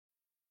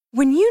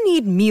When you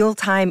need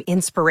mealtime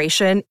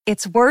inspiration,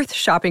 it's worth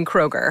shopping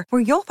Kroger,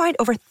 where you'll find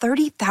over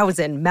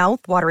 30,000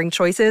 mouth-watering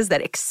choices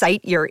that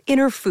excite your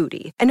inner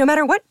foodie. And no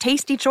matter what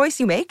tasty choice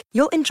you make,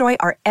 you'll enjoy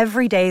our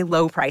everyday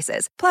low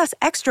prices, plus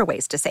extra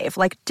ways to save,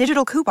 like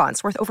digital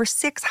coupons worth over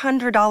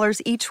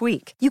 $600 each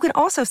week. You can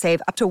also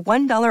save up to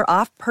 $1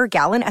 off per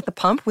gallon at the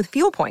pump with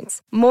fuel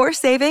points. More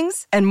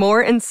savings and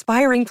more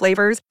inspiring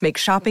flavors make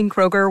shopping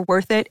Kroger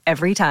worth it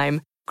every time.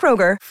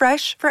 Kroger,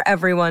 fresh for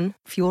everyone.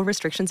 Fuel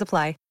restrictions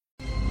apply.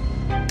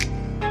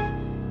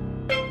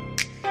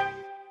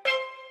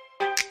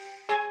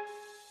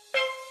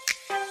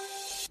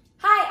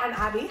 I'm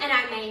Abby. And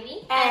I'm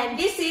Amy. And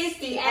this is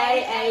the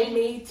AA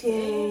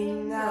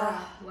meeting.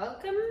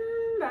 Welcome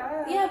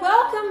back. Yeah,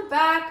 welcome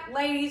back,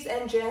 ladies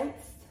and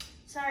gents.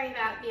 Sorry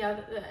about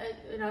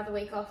another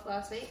week off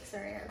last week.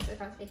 Sorry, I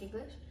can't speak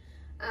English.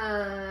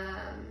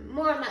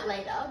 More on that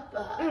later,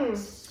 but...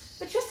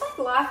 But just like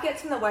life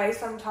gets in the way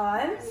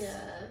sometimes.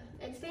 Yeah.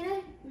 It's been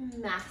a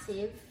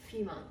massive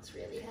few months,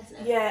 really, hasn't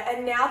it? Yeah,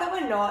 and now that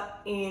we're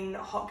not in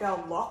hot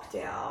girl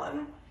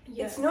lockdown,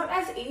 it's not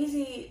as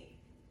easy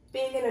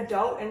being an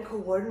adult and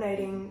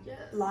coordinating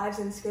lives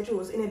and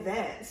schedules in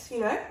advance, you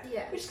know?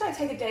 Yeah. We're just going to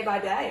take it day by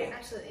day.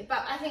 Absolutely.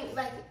 But I think,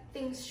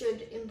 things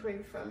should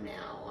improve from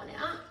now on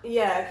out.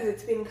 Yeah, because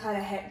it's been kind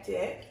of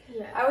hectic.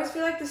 Yeah. I always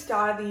feel like the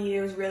start of the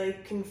year was really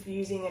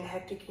confusing and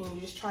hectic, and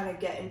you're just trying to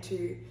get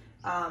into,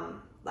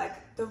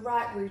 the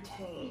right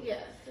routine. Yeah,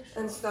 for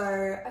sure. And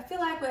so I feel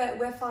like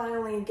we're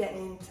finally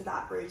getting into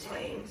that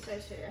routine. I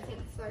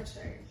think so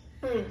too.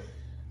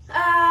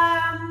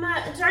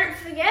 Don't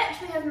forget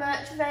we have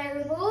merch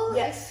available.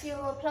 Yes. If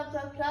you're plug.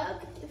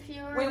 If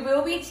you're We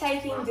will be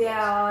taking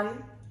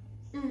down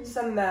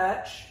some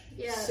merch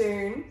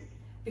soon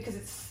because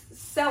it's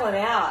selling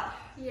out.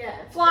 Yeah.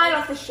 Flying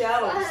off the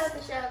shelves.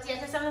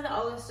 Yeah, so some of the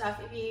older stuff,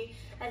 if you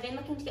have been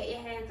looking to get your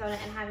hands on it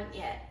and haven't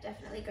yet,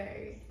 definitely go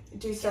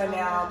do so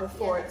now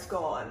before it's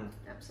gone.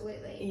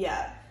 Absolutely.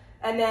 Yeah.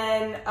 And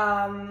then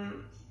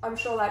I'm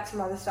sure some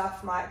other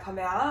stuff might come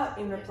out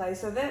in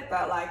replace of it,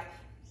 but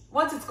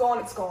once it's gone,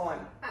 it's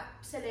gone.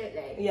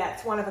 Absolutely. Yeah,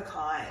 it's one of a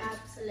kind.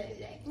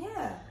 Absolutely.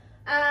 Yeah.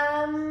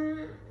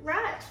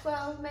 Right.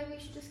 Well, maybe we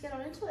should just get on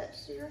into it.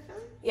 Do you reckon?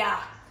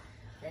 Yeah.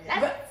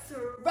 Let's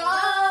roll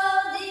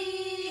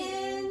the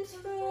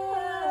intro.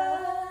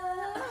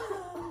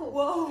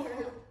 Whoa.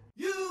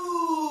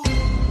 You.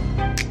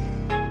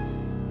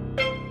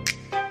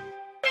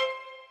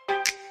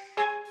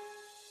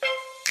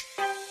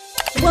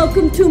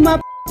 Welcome to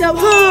my up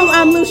home.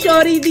 I'm Lil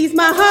Shorty. These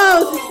my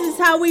hoes. This is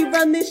how we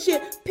run this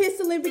shit. Piss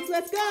Olympics.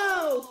 Let's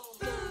go.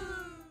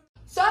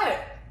 So,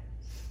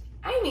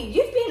 Amy,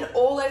 you've been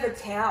all over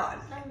town.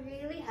 I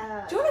really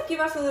have. Do you want to give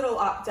us a little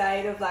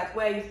update of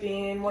where you've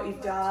been, what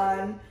you've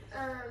done?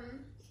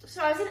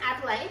 So I was in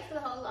Adelaide for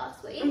the whole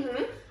last week.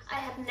 Mm-hmm. I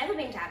have never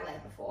been to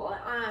Adelaide before.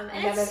 I've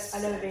never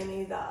been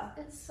either.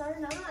 It's so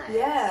nice.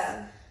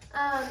 Yeah.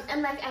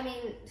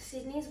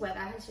 Sydney's weather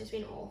has just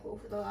been awful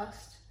for the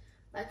last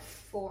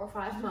 4 or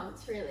 5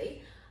 months,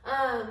 really.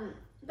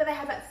 But they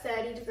have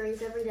 30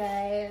 degrees every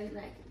day and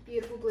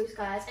beautiful blue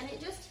skies, and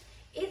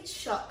it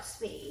shocks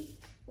me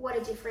what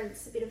a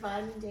difference a bit of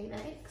vitamin D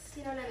makes.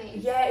 You know what I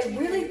mean? Yeah, it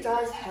really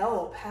does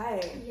help.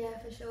 Hey. Yeah,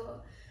 for sure.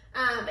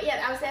 But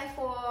yeah, I was there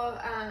for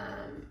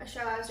a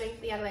show I was doing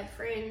for the Adelaide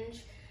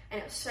Fringe,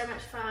 and it was so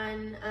much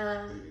fun.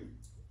 I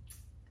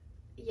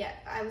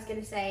was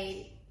gonna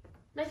say,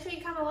 make sure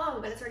you come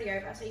along, but it's already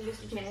over, so you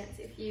missed a chance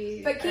if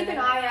you... But keep an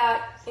eye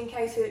out in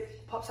case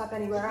it pops up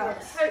anywhere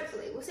else.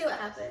 Hopefully. We'll see what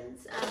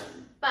happens.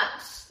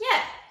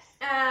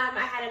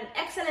 I had an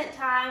excellent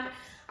time.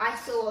 I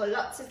saw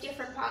lots of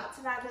different parts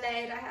of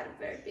Adelaide. I had a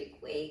very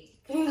big week.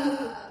 If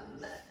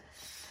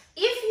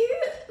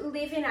you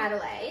live in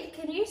Adelaide,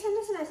 can you send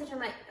us a message and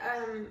let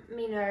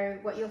me know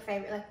what your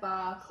favourite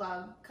bar,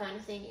 club kind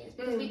of thing is?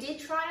 Because we did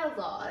try a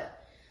lot,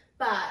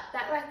 but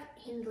that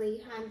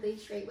Hindley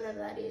Street, whatever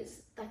that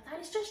is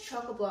just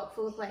chock-a-block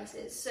full of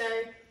places. So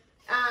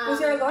was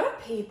there a lot of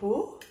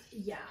people?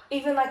 Yeah.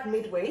 Even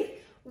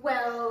midweek?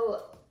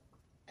 Well,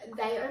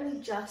 they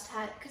only just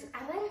had, because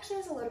Adelaide actually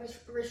has a lot of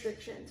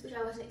restrictions, which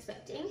I wasn't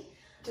expecting.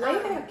 Do they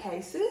even have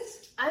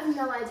cases? I have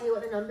no idea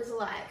what the numbers are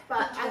like,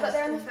 but I got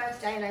there on the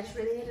first day and I just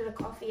really needed a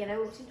coffee, and I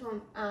walked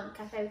into a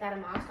cafe without a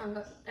mask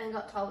and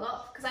got told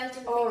off because I just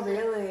didn't think. Oh,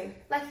 really?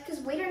 Because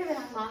we don't even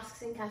have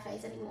masks in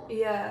cafes anymore.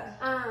 Yeah.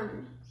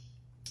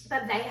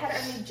 But they had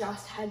only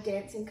just had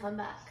dancing come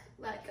back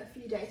a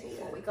few days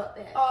before we got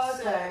there. Oh,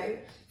 okay.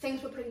 So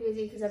things were pretty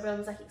busy because everyone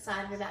was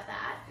excited about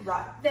that.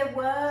 Right. There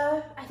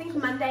were, I think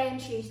Monday and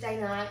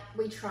Tuesday night,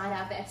 we tried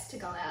our best to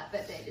go out,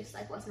 but there just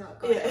was not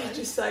going on. Yeah,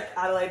 just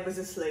Adelaide was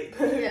asleep.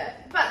 Yeah,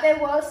 but there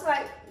was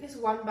this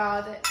one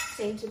bar that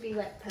seemed to be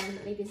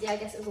permanently busy. I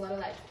guess it was a lot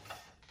of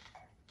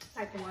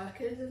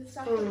workers and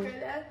stuff that go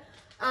there.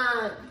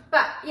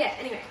 But yeah,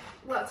 anyway,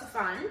 lots of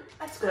fun.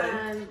 That's good.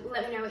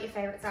 Let me know what your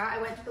favourites are. I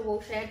went to the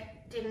Woolshed,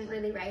 didn't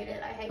really rate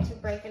it. I hate to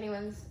break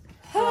anyone's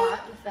heart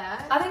with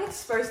that. I think it's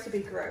supposed to be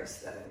gross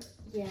though.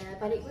 Yeah,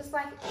 but it was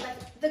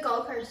the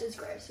Gold Coast is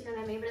gross, you know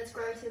what I mean? But it's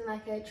gross in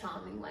a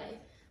charming way.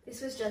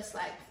 This was just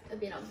like a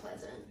bit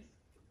unpleasant.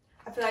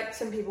 I feel like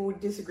some people would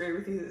disagree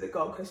with you that the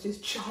Gold Coast is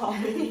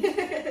charming.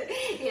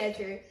 Yeah,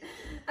 true.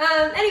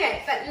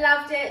 Anyway, but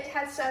loved it.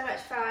 Had so much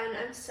fun.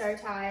 I'm so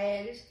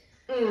tired.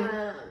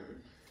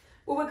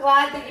 Well, we're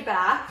glad that you're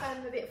back.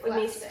 I'm a bit We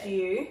flat missed today.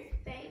 you.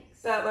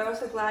 Thanks. But we're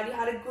also glad you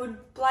had a good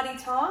bloody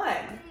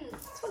time.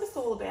 Thanks. That's what it's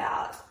all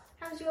about.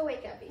 How's your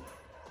week, Abby?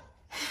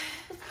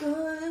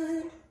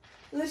 Good.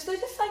 Literally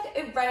just like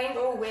it rained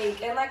all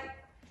week and like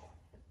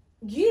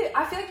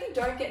I feel like you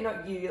don't get,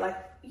 not you, like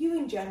you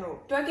in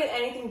general, don't get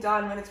anything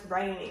done when it's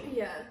raining.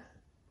 Yeah.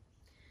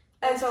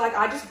 And so like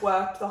I just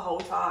worked the whole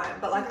time,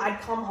 but like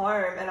I'd come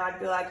home and I'd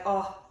be like,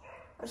 oh,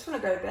 I just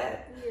want to go to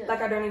bed. Yeah.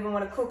 Like I don't even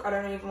want to cook. I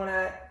don't even want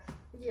to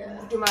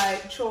do my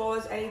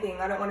chores, anything.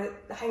 I don't want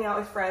to hang out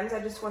with friends. I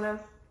just want to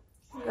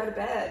go to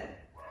bed.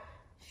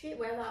 Shit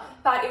weather.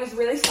 But it was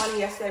really sunny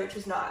yesterday, which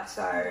was nice.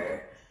 So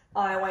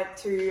I went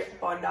to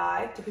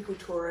Bondi, typical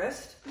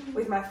tourist,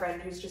 with my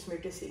friend who's just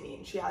moved to Sydney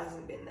and she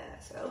hasn't been there.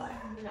 So like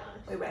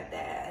we went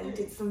there and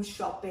did some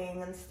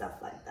shopping and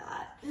stuff like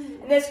that.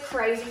 And there's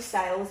crazy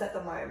sales at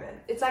the moment.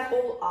 It's like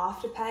all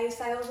Afterpay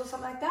sales or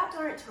something like that.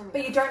 Don't tell me.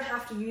 But you don't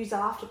have to use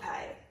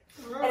Afterpay.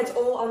 And it's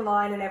all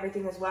online and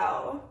everything as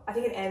well. I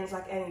think it ends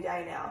like any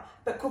day now.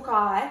 But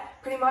Kookai,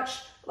 pretty much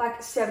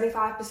like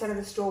 75% of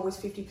the store was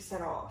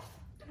 50% off.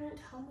 Don't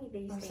tell me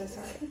these I'm things.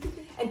 so sorry.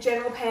 And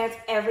General Pants,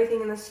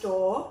 everything in the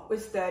store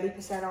was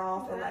 30%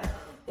 off and like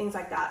things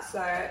like that.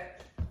 So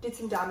did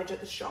some damage at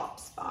the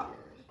shops, but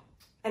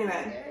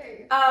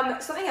anyway.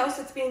 Something else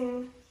that's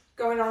been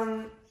going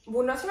on,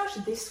 well, not so much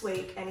this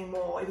week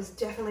anymore, it was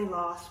definitely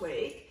last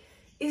week,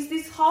 is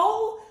this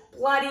whole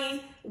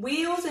bloody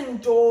wheels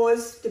and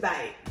doors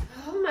debate.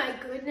 Oh my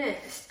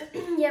goodness.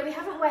 Yeah, we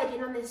haven't weighed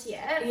in on this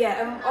yet.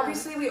 Yeah, and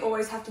obviously we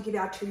always have to give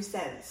our 2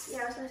 cents.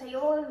 Yeah, I was going to say,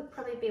 you've all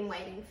probably been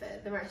waiting for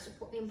the most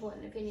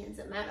important opinions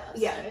that matter.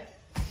 Yeah.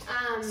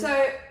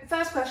 So,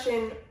 first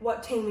question,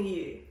 what team are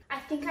you? I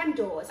think I'm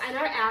doors. I know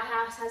our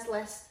house has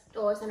less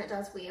doors than it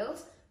does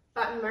wheels,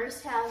 but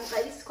most houses,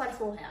 like this is quite a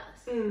small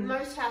house,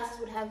 most houses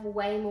would have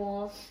way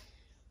more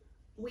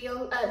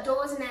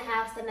doors in their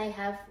house than they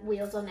have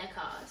wheels on their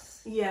cars.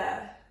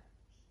 Yeah.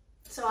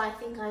 So I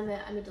think I'm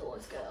a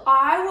doors girl.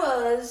 I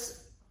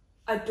was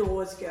a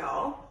doors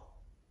girl,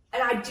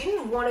 and I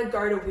didn't want to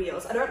go to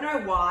wheels. I don't know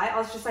why. I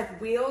was just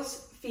like,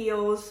 wheels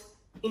feels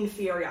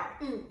inferior.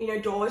 You know,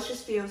 doors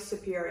just feels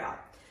superior.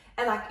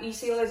 And like, you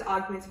see all those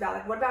arguments about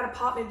like, what about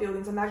apartment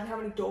buildings? Imagine how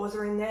many doors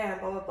are in there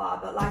and blah, blah,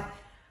 blah. But like,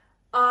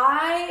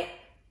 I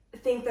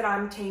think that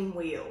I'm team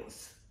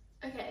wheels.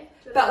 Okay.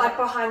 But like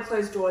behind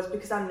closed doors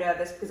because I'm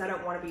nervous because I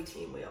don't want to be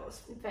team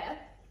wheels. Fair.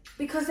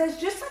 Because there's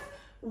just like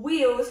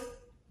wheels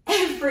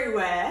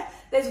everywhere.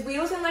 There's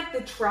wheels in like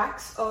the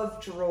tracks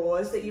of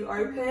drawers that you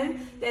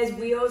open. There's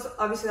wheels,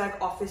 obviously,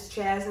 like office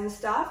chairs and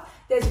stuff.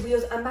 There's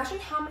wheels. Imagine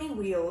how many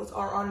wheels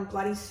are on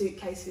bloody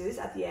suitcases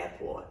at the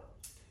airport.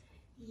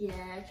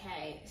 Yeah,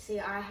 okay. See,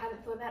 I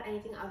haven't thought about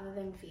anything other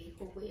than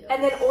vehicle wheels.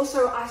 And then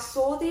also I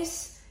saw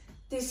this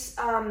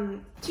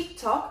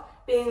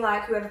TikTok being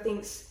like, whoever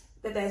thinks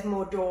that there's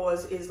more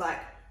doors is like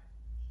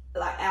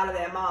out of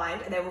their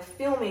mind, and they were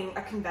filming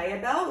a conveyor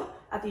belt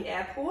at the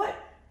airport,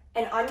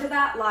 and under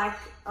that, like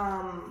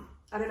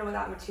I don't know what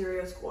that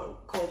material's called,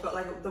 but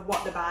like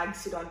what the bags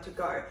sit on to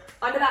go,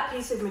 under that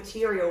piece of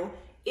material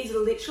is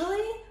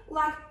literally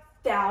like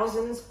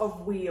thousands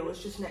of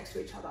wheels just next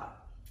to each other.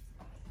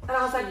 And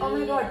I was like, oh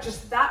my god,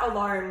 just that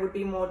alone would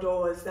be more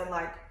doors than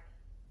like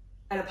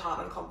an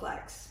apartment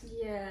complex.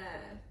 Yeah.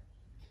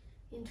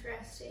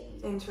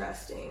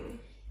 Interesting.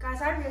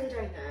 Guys, I really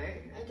don't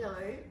know. I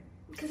don't.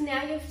 Because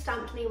now you've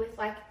stumped me with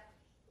like,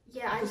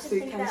 I just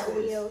think about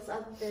wheels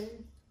other than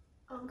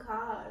on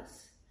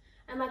cars.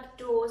 And like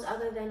doors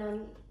other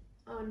than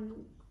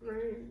on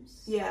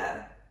rooms.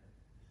 Yeah.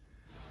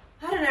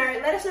 I don't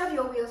know. Let us know if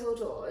your wheels or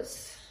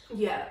doors.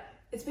 Yeah.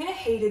 It's been a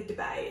heated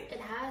debate.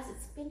 It has.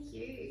 It's been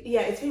huge.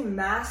 Yeah, it's been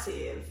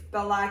massive.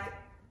 But like,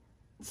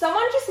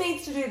 someone just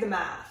needs to do the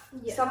math.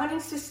 Yeah. Someone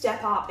needs to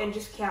step up and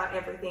just count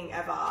everything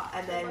ever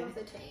and then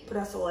put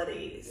us all at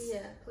ease.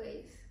 Yeah,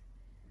 please.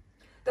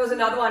 There was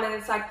another one and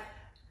it's like,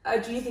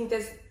 do you think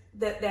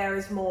there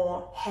is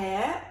more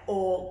hair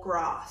or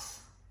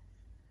grass?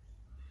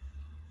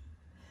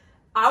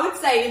 I would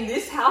say in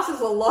this house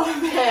there's a lot of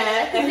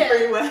hair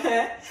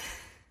everywhere.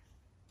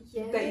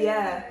 Yeah. But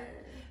yeah.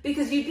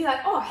 Because you'd be like,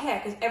 oh,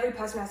 hair, because every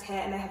person has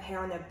hair and they have hair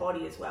on their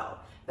body as well.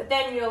 But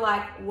then you're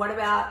like, what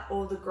about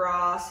all the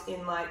grass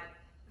in like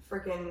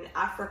freaking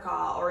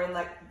Africa or in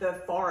like the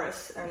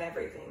forests and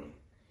everything?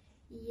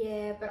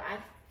 Yeah, but I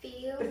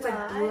feel But it's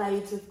like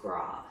blades of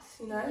grass,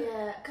 you know?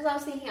 Yeah, because I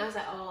was thinking, like,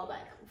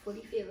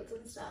 footy fields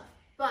and stuff.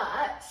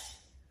 But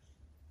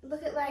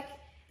look at like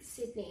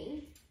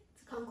Sydney,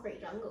 it's a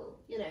concrete jungle,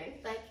 you know?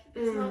 Like,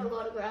 there's not a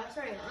lot of grass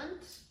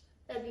around.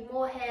 There'd be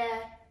more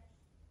hair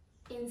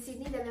in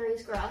Sydney than there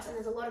is grass, and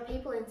there's a lot of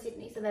people in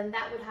Sydney, so then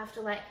that would have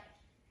to like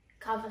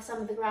cover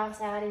some of the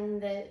grass out in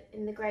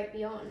the great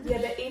beyond. Yeah,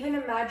 but even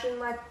imagine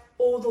like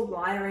all the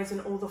wineries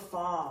and all the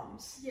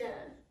farms. Yeah.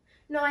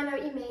 No, I know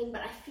what you mean, but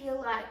I feel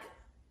like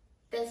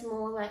there's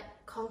more like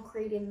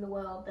concrete in the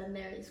world than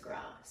there is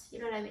grass. You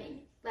know what I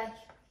mean? Like,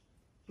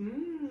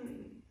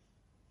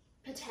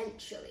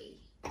 potentially.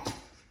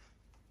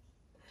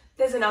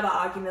 There's another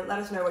argument. Let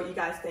us know what you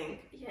guys think.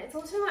 Yeah, it's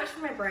all too much for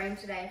my brain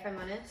today, if I'm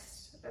honest.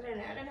 I don't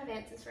know. I don't have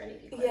answers for any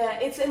of you questions. Yeah,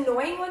 it's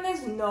annoying when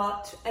there's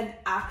not an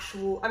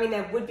actual... I mean,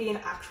 there would be an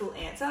actual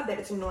answer, but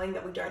it's annoying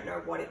that we don't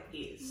know what it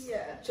is.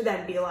 Yeah. To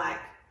then be like,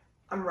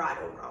 I'm right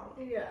or wrong.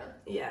 Yeah.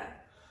 Yeah.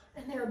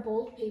 And there are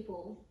bald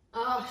people.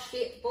 Oh,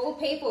 shit. Bald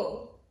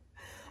people.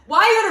 Why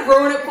are you gonna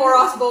ruin it for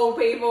us, bald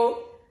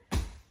people?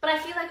 But I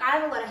feel like I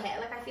have a lot of hair.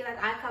 Like, I feel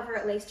like I cover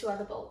at least 2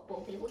 other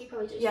bald people. You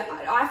probably do. Yeah,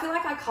 I feel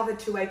like I covered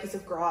 2 acres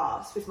of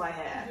grass with my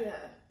hair.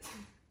 Yeah.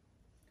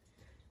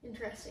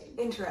 Interesting.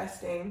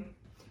 Interesting.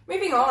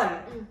 Moving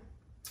on.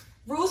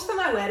 Rules for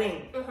my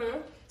wedding. Mm-hmm.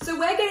 So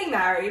we're getting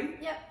married.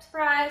 Yep,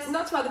 surprise.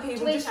 Not to other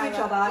people, To just to each each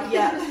other. other.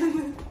 Yeah.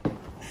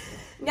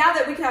 Now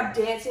that we can have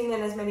dancing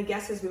and as many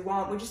guests as we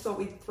want, we just thought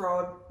we'd throw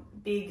a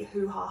big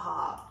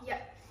hoo-ha-ha.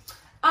 Yep.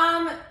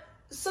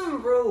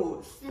 Some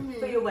rules Mm-hmm.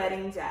 for your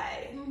wedding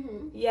day.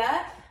 Mm-hmm.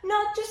 Yeah?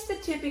 Not just the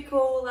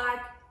typical, like,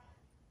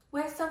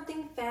 wear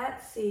something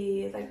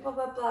fancy, like, blah,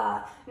 blah,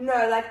 blah.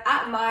 No, like,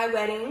 at my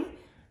wedding,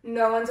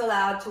 no one's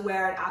allowed to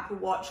wear an Apple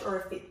Watch or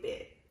a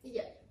Fitbit.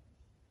 Yeah.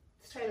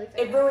 It's totally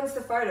fair. It ruins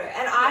the photo.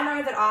 And I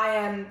know that I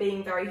am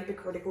being very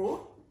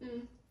hypocritical,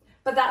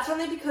 but that's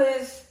only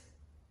because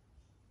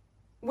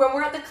when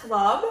we're at the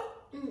club,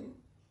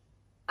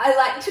 I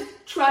like to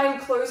try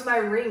and close my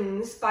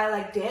rings by,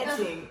 like,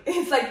 dancing.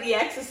 It's like the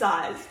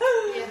exercise.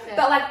 Yeah, fair.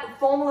 But, like,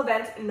 formal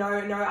events, no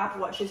Apple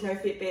Watches, no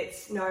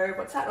Fitbits, no,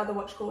 what's that other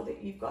watch called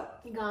that you've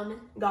got? Garmin.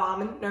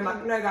 Garmin.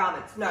 No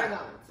garments. No. No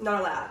garments. Not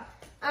allowed.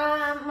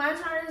 Mine's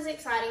not as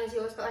exciting as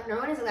yours, but like no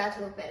one is allowed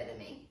to look better than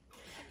me.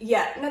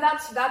 Yeah, no,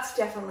 that's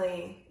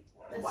definitely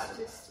That's one.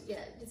 just, yeah,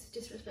 it's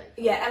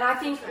disrespectful. Yeah, and I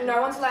think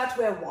no one's allowed to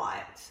wear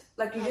white.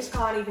 Like, you No. just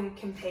can't even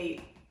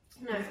compete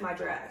No. with my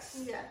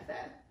dress. Yeah,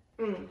 fair.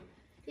 Mm.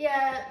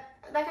 Yeah,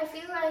 like I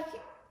feel like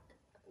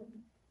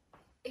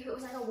if it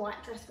was like a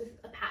white dress with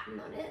a pattern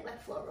on it,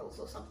 like florals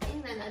or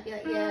something, then I'd be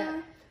like,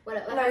 yeah,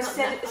 whatever. Like, No, I'm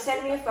not that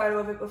send me a photo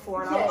of it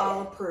before and Yeah, I'll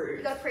yeah. approve.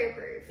 You gotta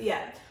pre-approve.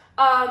 Yeah.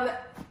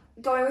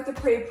 Going with the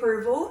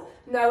pre-approval,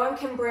 no one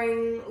can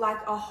bring, like,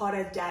 a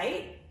hotter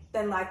date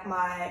than, like,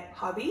 my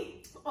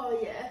hubby. Oh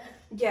yeah.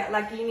 Yeah,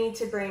 like, you need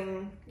to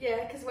bring...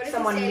 Yeah, because what if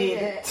Someone you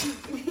mid.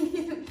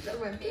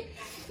 Someone mid.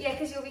 Yeah,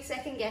 because you'll be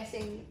second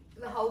guessing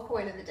the whole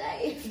point of the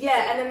day.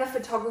 Yeah, and then the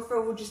photographer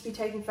will just be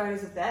taking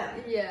photos of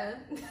them. Yeah.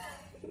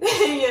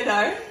 You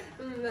know?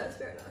 That's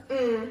fair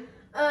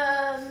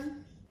enough.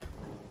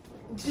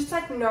 Just,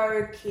 like,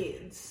 no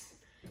kids.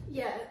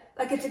 Yeah.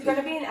 Like, it's going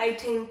to be an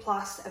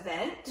 18-plus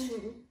event.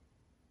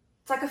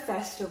 It's like a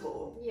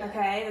festival, Yeah.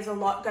 okay? There's a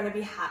lot going to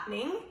be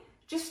happening.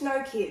 Just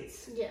no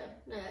kids. Yeah.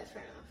 No, that's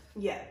fair enough.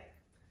 Yeah.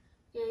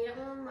 Yeah, you don't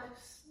want them like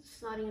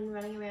snotty and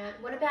running around.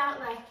 What about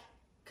like,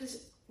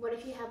 because what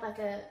if you had like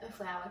a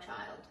flower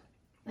child?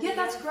 Like, Yeah, you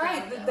that's have a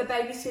flower great. girl. The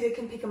babysitter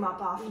can pick them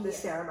up after the Yeah.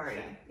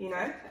 ceremony, you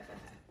know?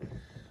 Fair.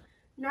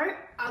 No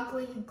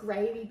ugly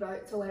gravy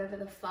boats or whatever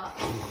the fuck.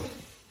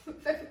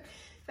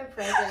 for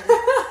presents.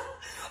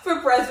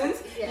 For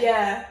presents?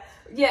 Yeah.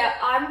 Yeah,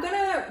 I'm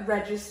gonna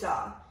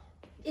register.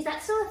 Is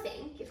that still a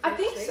thing? I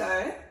think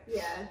so.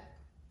 Yeah.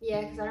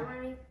 Yeah, because I don't want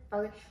any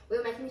bugger. We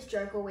were making this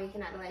joke all week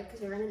in Adelaide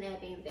because we were in an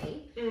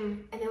Airbnb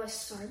and there were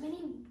so many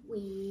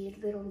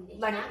weird little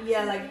knickknacks. Like, yeah,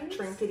 and like things.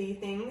 trinkety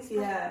things, Like,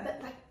 yeah. but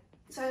like,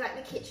 so like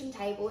the kitchen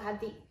table had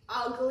the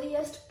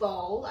ugliest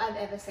bowl I've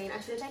ever seen. I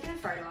should have taken a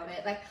photo of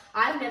it. Like,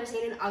 I've never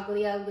seen an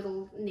uglier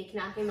little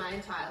knickknack in my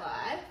entire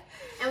life.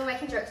 And we're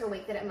making jokes all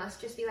week that it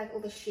must just be like all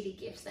the shitty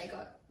gifts they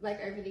got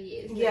like over the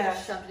years. They Yeah.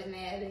 just shoved it in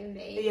their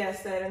Airbnb.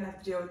 Yes, they don't have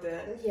to deal with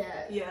it.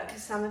 Yeah. Yeah.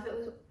 Because some of it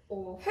was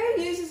awful.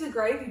 Who uses a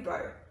gravy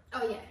boat?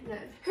 Oh yeah, no.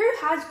 Who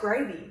has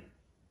gravy?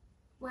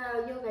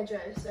 Well, you're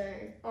veggie, so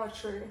Oh,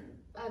 true.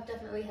 I've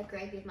definitely had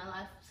gravy in my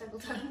life several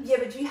times. Yeah,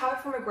 but do you have it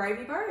from a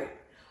gravy boat?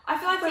 I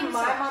feel like when think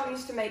my so. mum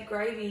used to make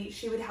gravy,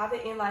 she would have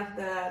it in like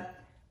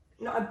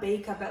not a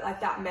beaker, but like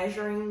that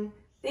measuring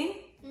thing.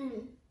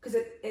 Because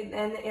and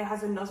it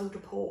has a nozzle to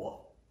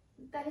pour.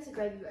 That is a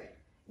gravy boat.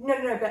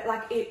 No, but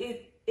like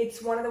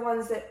it's one of the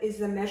ones that is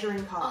the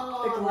measuring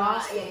cup, the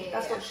glass right, thing. yeah,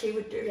 That's yeah. what she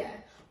would do. Yeah.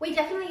 We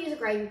definitely use a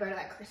gravy boat at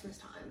like Christmas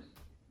time.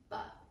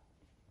 But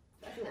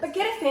I think that's But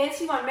get a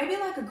fancy one, maybe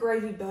like a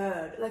gravy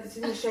bird, like it's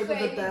in the shape of a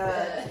Gravy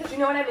bird. bird. Do you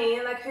know what I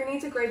mean? Like, who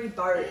needs a gravy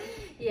boat?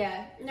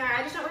 Yeah. No,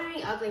 I just don't want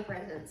any ugly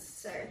presents,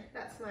 so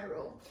that's my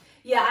rule.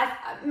 Yeah,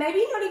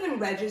 maybe not even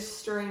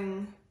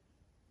registering.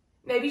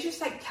 Maybe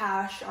just like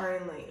cash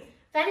only.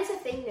 That is a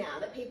thing now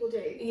that people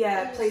do.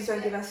 Yeah, They please just, don't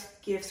like, give us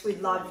gifts.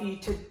 We'd love you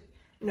to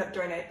not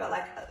donate, but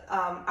like,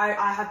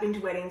 I have been to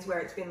weddings where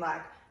it's been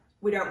like,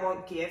 we don't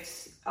want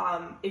gifts.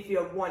 If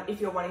you're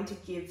wanting to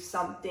give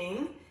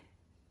something,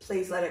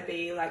 please let it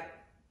be like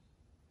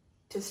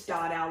to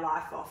start our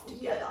life off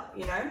together.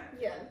 You know?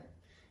 Yeah.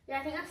 Yeah,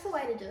 I think that's the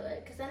way to do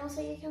it, because then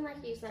also you can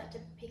like use that to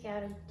pick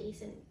out a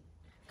decent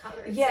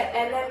cutlery. Yeah, set or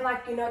and then whatever.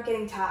 like you're not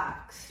getting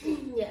taxed.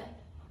 Yeah.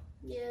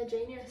 Yeah,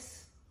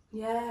 genius.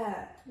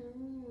 Yeah. Do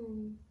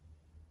you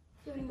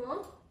have any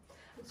more?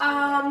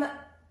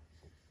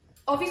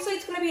 Obviously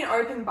it's going to be an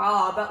open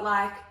bar, but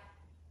like,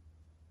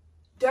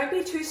 don't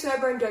be too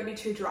sober and don't be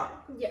too drunk.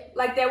 Yeah.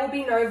 Like, there will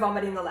be no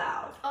vomiting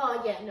allowed.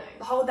 Oh, yeah, no.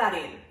 Hold that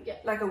in. Yeah.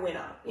 Like a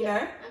winner, you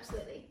know?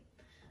 Absolutely.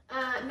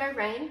 No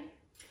rain.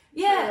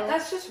 Yeah, No.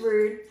 that's just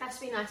rude. Has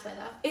to be nice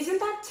weather. Isn't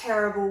that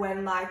terrible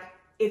when, like,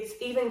 it's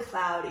even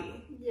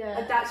cloudy? Yeah.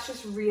 Like, that's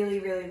just really,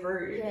 really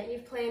rude. Yeah,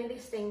 you've planned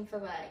this thing for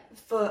like...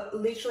 For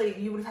literally,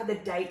 you would have had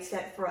the date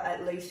set for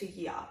at least a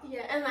year.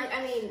 Yeah, and like,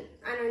 I mean,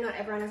 I know not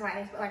everyone is like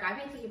this, but like, I've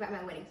been thinking about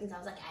my wedding since I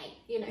was like 8,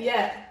 you know?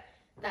 Yeah.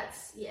 Like,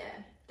 that's,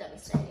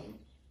 devastating.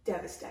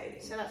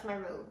 Devastating. So that's my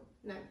rule.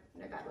 No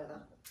bad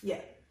weather. Yeah.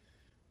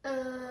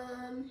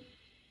 I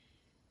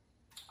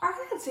I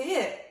think that's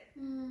it.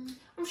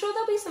 I'm sure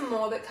there'll be some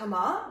more that come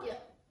up. Yeah.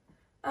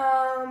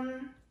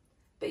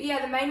 But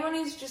yeah, the main one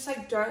is just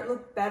like, don't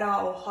look better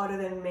or hotter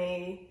than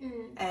me,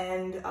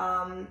 and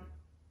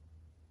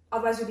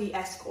otherwise you'll be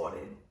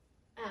escorted.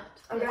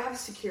 Out. I'm gonna have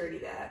security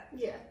there.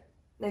 Yeah.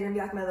 They're gonna be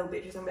like my little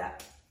bitches. I'm gonna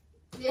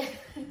be Yeah.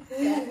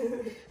 Yeah.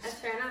 That's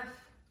fair enough.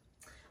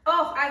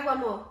 Oh, I have one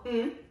more.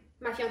 like,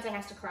 My fiance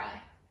has to cry.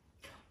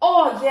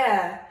 oh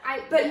yeah,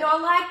 but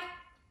not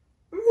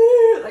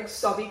like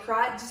sobby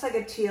cry, just like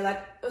a tear,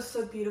 like oh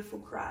so beautiful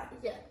cry.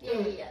 Yeah.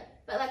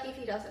 But like, if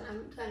he doesn't,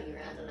 I'm turning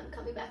around and I'm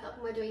coming back up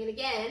and we're doing it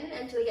again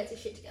until he gets his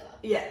shit together.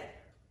 Yeah,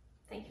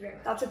 Thank you very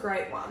much. that's a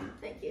great one.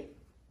 Thank you.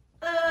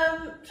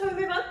 Shall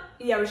we move on?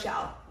 Yeah, we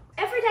shall.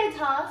 Everyday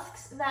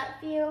tasks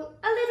that feel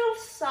a little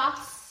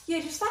sus.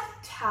 Yeah, just like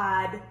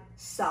tad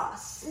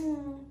sus.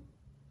 Mm.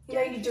 You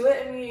know, you do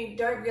it and you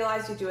don't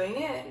realise you're doing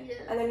it. Yeah.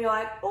 And then you're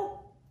like, oh,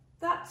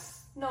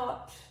 that's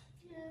not...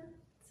 Yeah,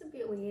 it's a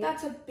bit weird.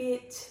 That's a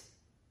bit...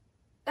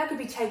 That could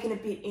be taken a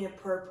bit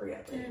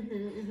inappropriately.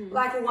 Mm-hmm.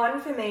 Like one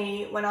for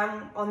me, when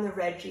I'm on the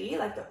Reggie,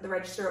 like the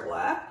register at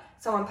work,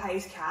 someone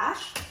pays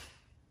cash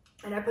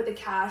and I put the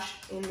cash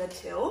in the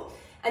till.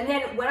 And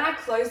then when I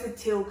close the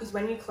till, because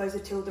when you close the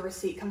till, the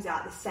receipt comes out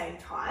at the same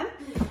time.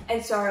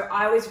 And so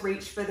I always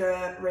reach for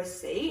the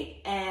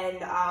receipt and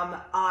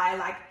I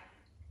like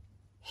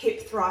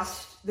hip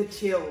thrust the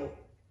till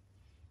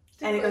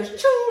and it goes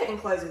chung and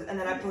closes, and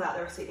then I pull out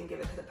the receipt and give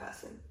it to the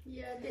person.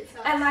 Yeah, a bit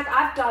sus. And like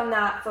I've done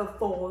that for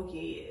 4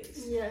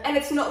 years. Yeah. And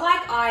it's not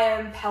like I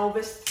am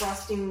pelvis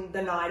thrusting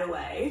the night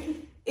away.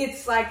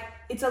 It's like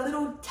it's a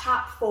little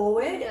tap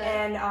forward,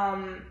 and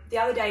the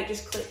other day it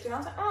just clicked and I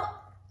was like, oh,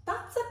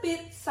 that's a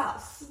bit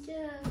sus.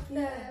 Yeah,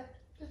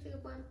 that's a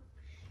good one.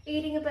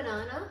 Eating a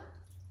banana.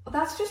 Well,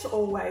 that's just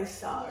always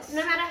sus.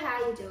 No matter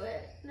how you do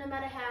it, no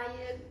matter how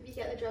you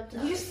get the job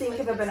done. You just think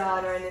of a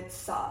banana and it's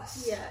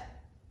sus. Yeah,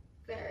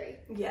 very.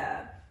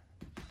 Yeah.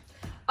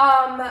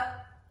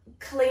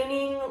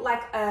 Cleaning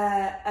like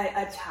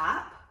a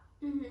tap,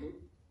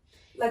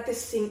 like the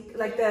sink,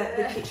 like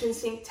the kitchen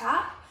sink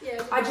tap.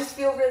 Yeah. I just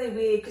feel really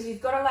weird because you've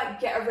got to like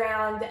get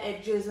around the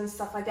edges and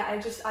stuff like that.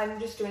 I'm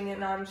just doing it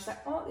and I'm just like,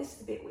 oh, this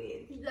is a bit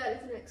weird. That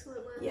is an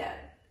excellent one. Yeah.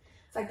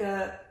 It's like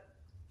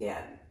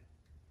Yeah.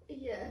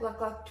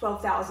 like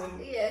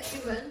 12,000. Yeah,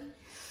 good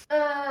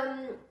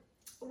one.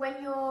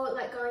 When you're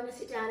like going to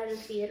sit down at a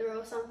theatre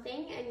or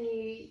something and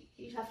you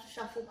have to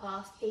shuffle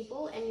past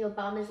people and your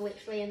bum is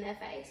literally in their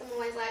face, I'm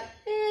always like,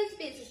 it's a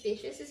bit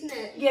suspicious, isn't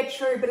it? Yeah,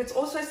 true, but it's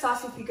also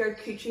sus if you go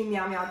coochie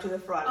meow meow to the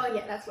front. Oh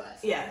yeah, that's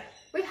worse. Yeah.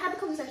 We've had the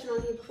conversation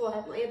on here before,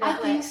 haven't we? I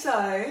About think like,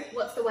 so.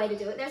 what's the way to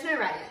do it? There's no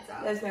right answer.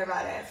 There's no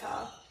right answer.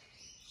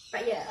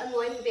 But yeah, I'm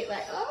always a bit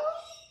like, oh,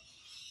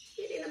 it's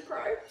a bit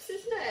inappropriate,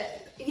 isn't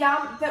it?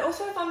 Yeah, but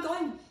also if I'm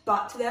going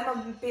butt to them, I'm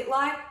a bit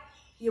like,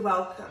 you're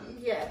welcome.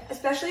 Yeah.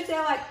 Especially if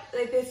they're like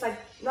this, like,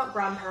 not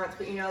grandparents,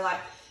 but you know,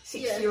 like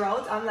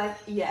 60-year-olds. I'm like,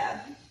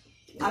 yeah,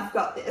 I've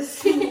got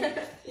this.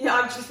 Yeah,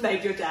 I've just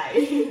made your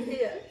day.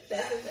 Yeah,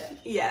 fair.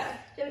 Yeah.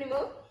 Do you have any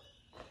more?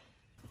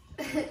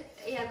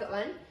 Yeah, I've got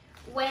one.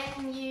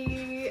 When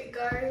you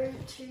go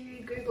to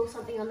Google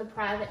something on the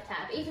private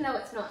tab, even though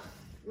it's not,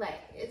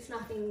 like, it's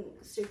nothing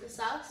super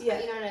sus, Yeah.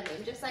 but you know what I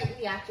mean? Just like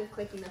the act of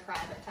clicking the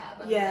private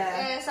tab. I'm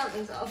Yeah. like,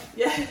 something's off.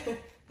 Yeah.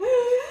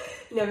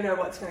 You never know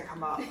what's going to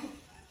come up.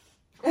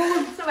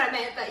 That's not what I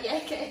meant, but yeah,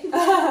 okay.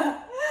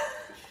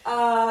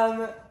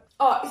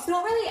 It's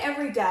not really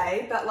every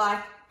day, but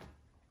like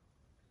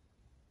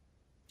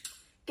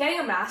getting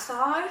a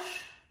massage,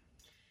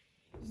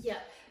 Yeah.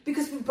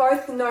 because we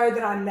both know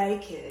that I'm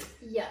naked.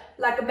 Yeah.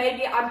 Like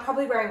maybe I'm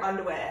probably wearing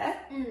underwear,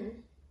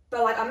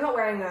 but like I'm not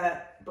wearing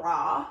a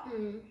bra,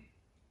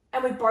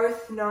 and we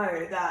both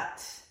know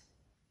that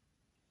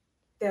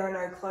there are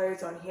no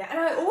clothes on here. And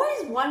I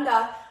always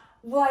wonder,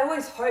 well, I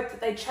always hope that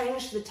they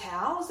change the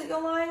towels that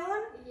you're lying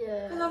on.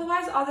 Yeah. Because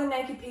otherwise other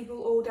naked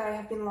people all day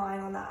have been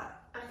lying on that.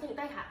 I think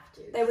they have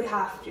to. They would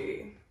have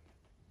to.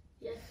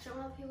 Yeah, don't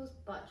want people's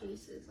butt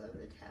juices over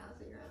the towels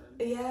that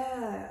you're on.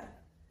 Yeah.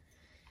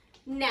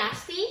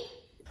 Nasty.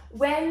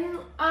 When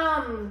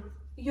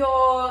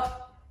you're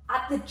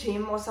at the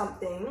gym or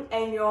something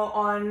and you're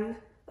on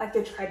like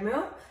the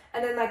treadmill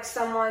and then like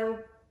someone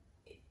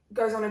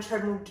goes on a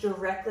treadmill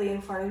directly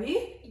in front of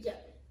you, Yeah.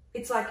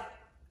 it's like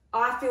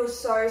I feel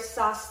so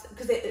sus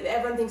because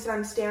everyone thinks that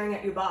I'm staring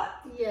at your butt.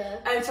 Yeah.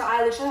 And so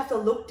I literally have to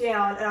look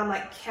down and I'm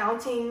like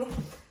counting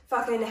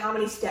fucking how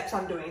many steps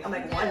I'm doing. I'm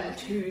like 1,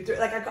 2, 3.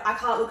 Like I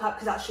can't look up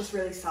because that's just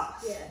really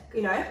sus. Yeah.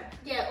 You know?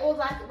 Yeah, or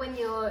like when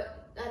you're,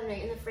 I don't know,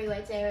 in the free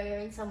weights area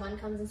and someone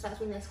comes and starts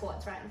doing their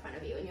squats right in front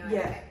of you and you're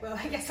like, okay, well,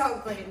 I guess I'll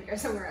go ahead and go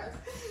somewhere else.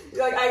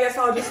 Like, I guess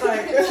I'll just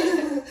like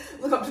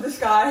look up to the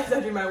sky as I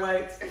do my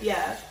weights.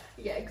 Yeah.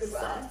 Yeah, good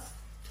one.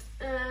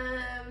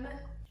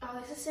 Oh,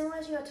 this is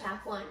similar to your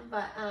tap one,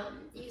 but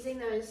using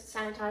those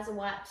sanitizer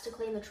wipes to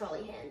clean the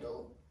trolley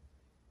handle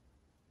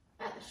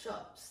at the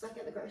shops, like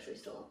at the grocery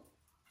store.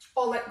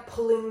 Or like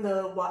pulling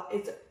the what?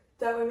 Is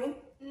that what I mean?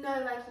 No,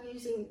 like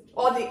using...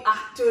 Or the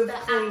act of The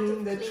act cleaning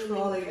of the cleaning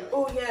trolley. the trolley.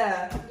 Oh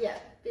yeah. Yeah,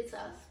 it's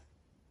us.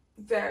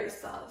 Very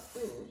sus.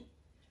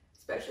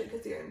 Especially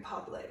because you're in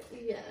public.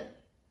 Yeah.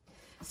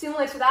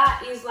 Similar to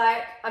that is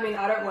like, I mean,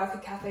 I don't work a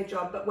cafe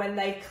job, but when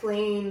they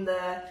clean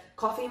the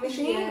coffee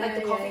machine, like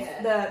the coffee,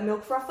 the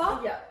milk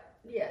frother. Yeah.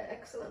 Yeah,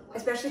 excellent one.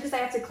 Especially because they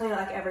have to clean it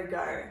like every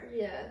go.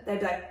 Yeah. They'd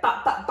be like,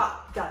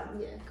 done.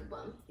 Yeah, good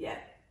one. Yeah.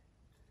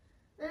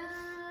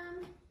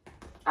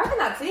 I reckon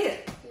that's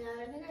it. Yeah,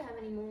 I don't think I have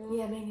any more.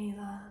 Yeah, me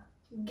neither.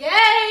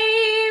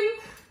 Game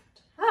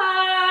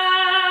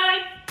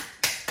time!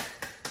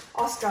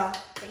 Oscar.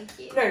 Thank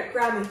you. No,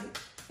 Grammy.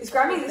 Is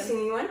Grammy the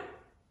singing one?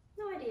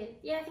 No idea.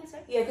 Yeah, I think so.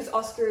 Yeah, because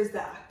Oscar is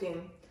the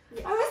acting.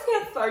 Yeah. I always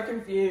get so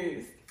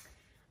confused.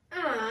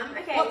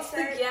 Okay. What's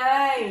the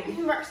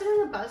game? We're actually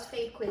doing a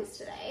BuzzFeed quiz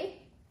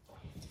today.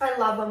 I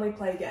love when we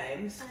play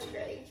games. I'm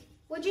ready.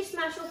 Would you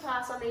smash or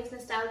pass on these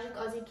nostalgic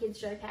Aussie kids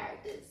show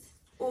characters?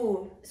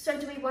 Ooh. So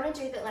do we want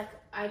to do that, like,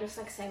 I just,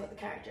 like, say what the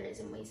character is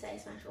and we say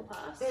smash or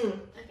pass?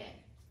 Okay.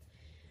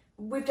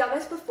 We've done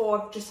this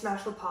before, just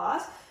smash or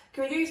pass.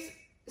 Can we do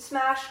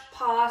smash,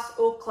 pass,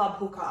 or club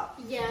hookup?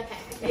 Yeah,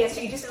 okay. Yeah,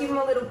 so you just give him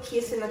a little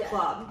kiss in the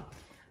club.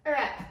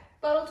 Alright.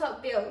 Bottle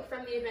Top Bill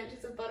from The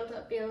Adventures of Bottle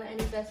Top Bill and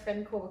his best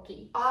friend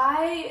Corky.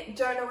 I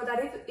don't know what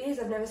that is.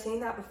 I've never seen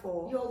that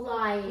before. You're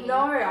lying. No,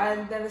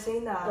 I've never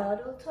seen that.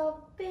 Bottle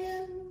Top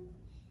Bill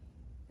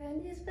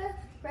and his best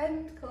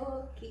friend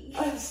Corky.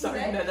 I'm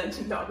sorry, no, that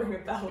did not ring a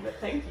bell, but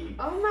thank you.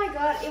 Oh my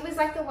god, it was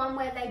like the one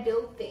where they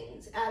build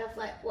things out of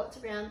like what's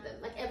around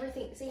them. Like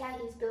everything, see how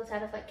he's built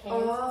out of like cans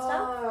and stuff?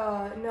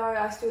 Oh, no,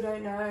 I still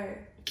don't know.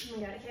 Oh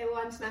my god, okay,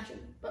 well I'm smashing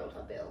Bottle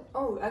Top Bill.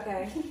 Oh,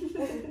 okay.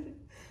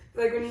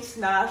 Like when you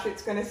smash,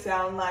 it's going to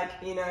sound like,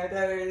 you know,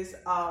 those,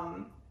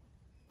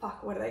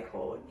 fuck, what are they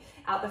called?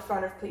 Out the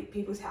front of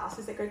people's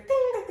houses, they go ding,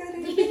 ding,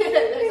 ding, ding, ding,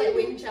 Those like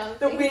wind charms.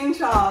 The wind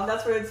charm,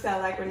 that's what it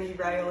sounds like when you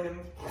rail him.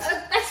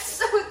 That's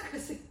so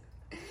aggressive.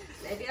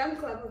 Maybe I'm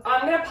clever.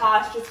 I'm going to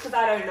pass just because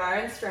I don't know,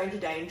 and stranger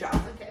danger.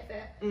 Okay,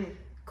 fair.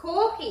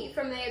 Corky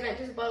from The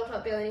Adventures of Bottle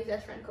Top Bill and his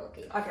best friend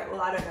Corky. Okay, well,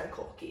 I don't know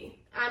Corky.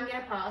 I'm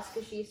going to pass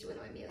because she used to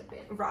annoy me a little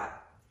bit. Right.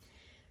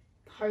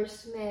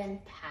 Postman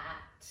Pat.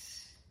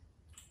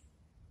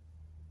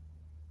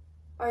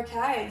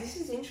 Okay, this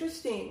is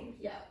interesting.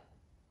 Yeah.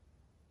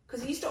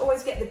 Because he used to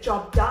always get the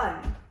job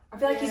done. I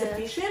feel like he's Yeah.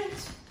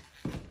 efficient.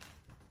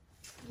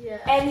 Yeah.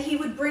 And he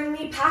would bring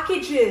me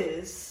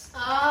packages.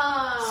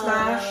 Oh.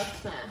 Smash.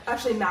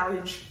 Actually,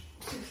 marriage.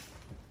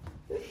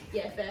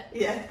 Yeah, fair.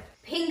 Yeah.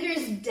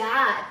 Pingu's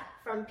dad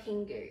from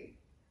Pingu.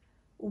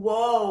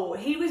 Whoa,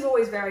 he was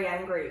always very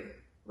angry,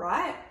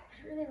 right?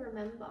 I don't really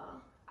remember.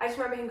 I just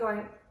remember him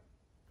going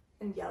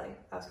and yelling.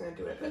 I was going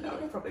to do it, but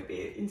that would probably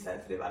be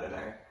insensitive. I don't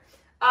know.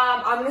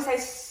 I'm going to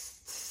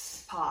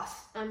say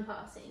pass. I'm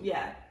passing.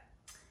 Yeah.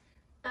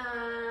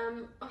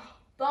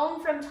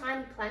 Bong from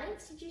Tiny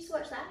Planets. Did you just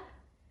watch that?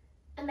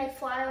 And they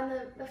fly on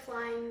the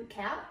flying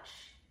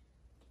couch.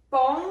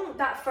 Bong,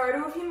 that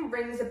photo of him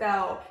rings a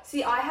bell.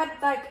 See, I had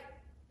like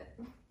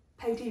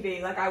pay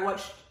TV, like I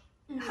watched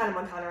Hannah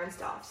Montana and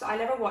stuff, so I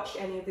never watched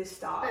any of this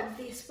stuff. But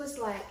this was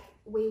like,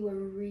 we were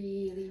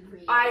really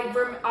I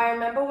young.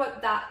 remember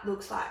what that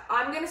looks like.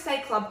 I'm going to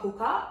say club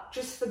hookup,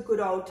 just for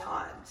good old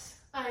times.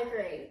 I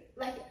agree.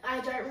 Like,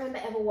 I don't remember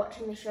ever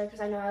watching the show because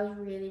I know I was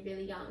really,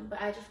 really young,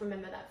 but I just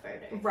remember that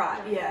photo.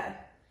 Right, yeah.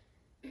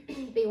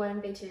 B1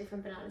 and B2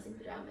 from Bananas in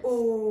Pyjamas.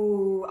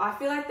 Ooh, I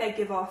feel like they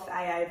give off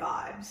AA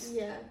vibes.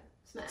 Yeah.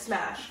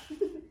 Smash.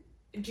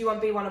 Do you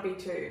want B1 or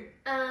B2?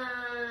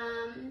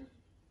 I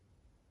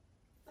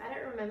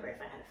don't remember if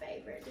I had a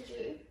favourite. Did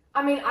you?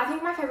 I mean, I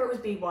think my favourite was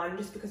B1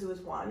 just because it was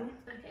 1.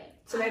 Okay.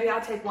 So maybe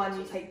I'll take 1,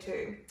 you take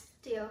 2.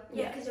 Deal.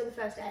 Yeah. Because you're the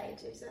first to AA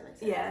too, so that makes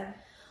sense. Yeah.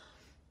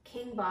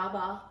 King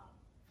Baba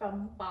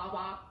from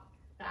Baba.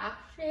 Have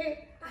you ready?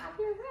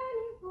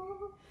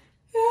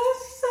 Yes,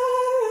 sir,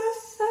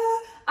 yes, sir.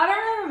 I don't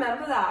really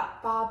remember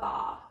that.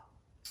 Baba.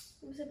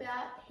 It was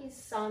about his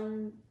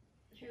son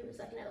who was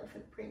like an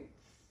elephant prince.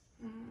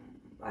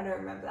 I don't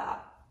remember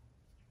that.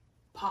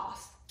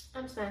 Pass.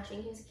 I'm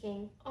smashing. He's a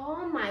king.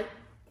 Oh my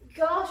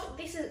gosh.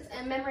 This is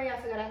a memory I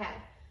forgot I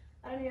had.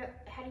 I don't know.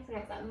 How do you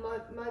pronounce that?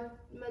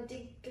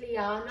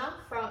 Modigliana,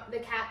 from the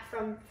cat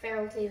from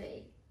Feral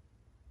TV.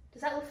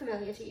 Does that look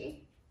familiar to you?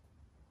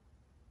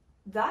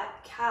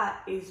 That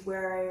cat is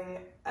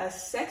wearing a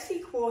sexy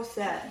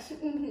corset.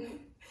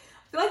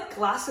 feel like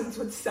Glassons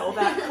would sell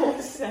that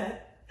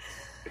corset.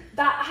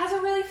 That has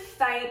a really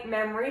faint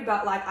memory,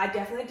 but like I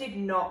definitely did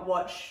not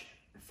watch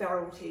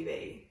Feral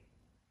TV.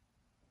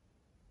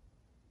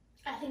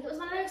 I think it was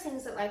one of those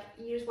things that like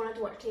you just wanted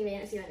to watch TV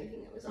and it's the only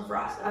thing that was on.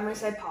 Right, so I'm gonna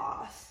say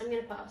pass. I'm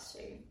gonna pass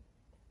too.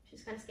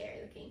 She's kind of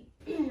scary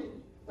looking.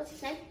 What's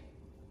his name?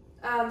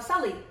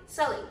 Sully.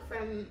 Sully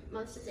from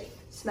Monsters Inc.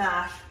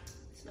 Smash.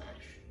 Smash.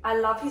 I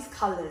love his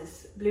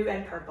colours, blue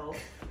and purple.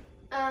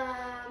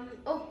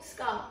 Oh,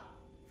 Scar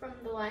from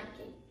The Lion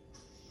King.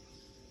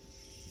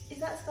 Is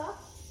that Scar?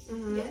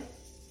 Mm-hmm. Yeah.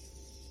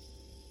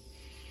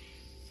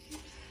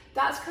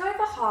 That's kind of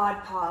a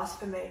hard pass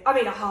for me. I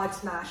mean, a hard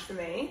smash for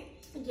me.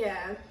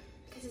 Yeah,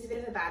 because he's a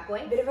bit of a bad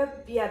boy. A bit of a,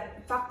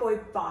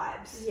 fuckboy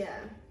vibes. Yeah.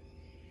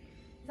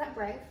 Is that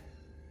Brave?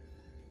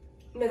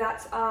 No,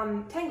 that's,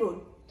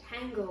 Tangled.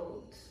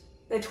 Tangled.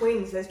 They're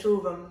twins, there's two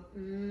of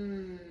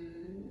them.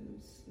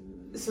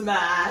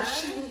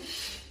 Smash.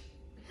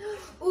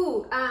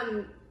 Ooh,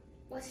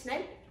 what's his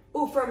name?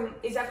 Ooh,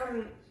 is that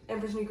from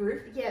Emperor's New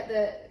Groove? Yeah,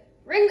 the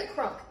Ring the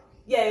Kronk.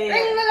 Yeah.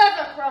 Ring the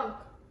lever, Kronk.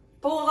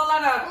 Pull the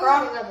lever, Pull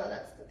Kronk. the lever,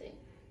 that's the thing.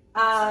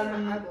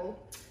 Um, My eyeball.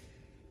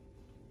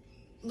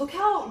 Look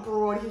how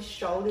broad his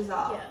shoulders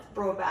are. Yeah.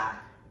 Broad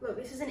back. Look,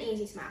 this is an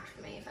easy smash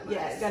for me, if I'm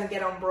Yeah, honest. gonna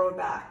get on broad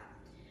back.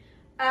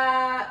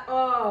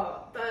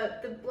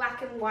 The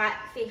black and white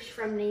fish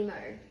from Nemo.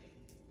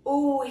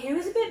 Ooh, he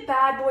was a bit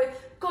bad boy.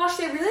 Gosh,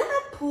 they're really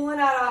like pulling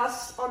at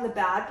us on the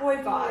bad boy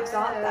vibes,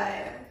 aren't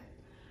they?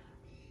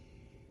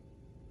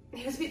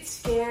 He was a bit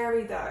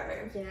scary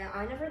though. Yeah,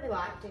 I never really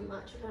liked him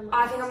much, if I'm honest.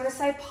 I think I'm gonna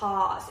say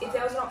pass. If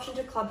there was an option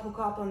to club hook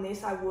up on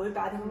this, I would,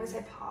 but I think I'm gonna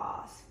say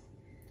pass.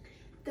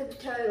 The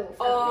turtle from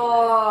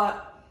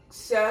Oh,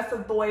 surfer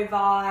boy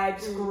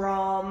vibes,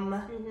 Grom.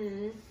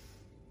 Mm-hmm.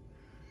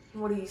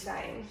 What are you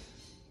saying?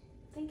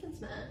 Thinking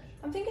Smash.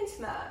 I'm thinking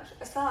Smash.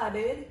 Asar,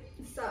 dude.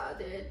 So,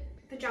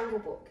 the Jungle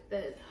Book.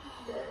 The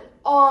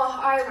Oh,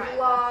 I Tiger.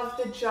 love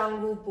the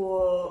Jungle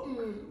Book.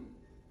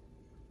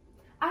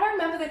 I don't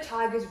remember the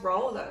tiger's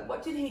role though.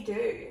 What did he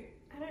do?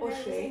 I don't Or know,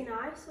 was she. he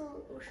nice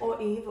or she?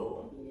 Or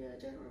evil? Yeah, I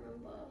don't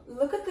remember.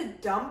 Look at the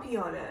dumpy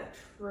on it.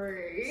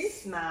 True.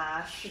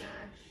 Smash.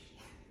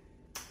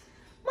 Smash.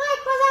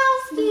 Mike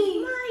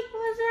Wazowski! Mike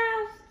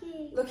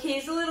Wazowski. Look,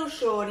 here's a little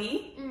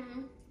shorty,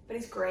 Mm. but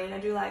he's green. I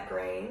do like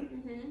green.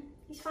 Mm-hmm.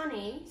 He's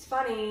funny. He's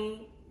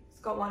funny. He's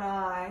got one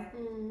eye.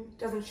 Mm.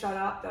 Doesn't shut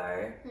up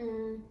though.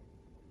 Mm.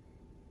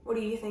 What are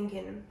you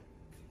thinking?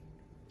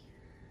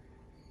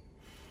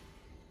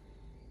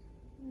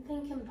 I'm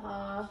thinking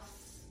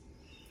pass.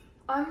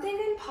 I'm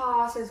thinking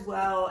pass as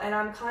well, and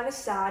I'm kind of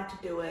sad to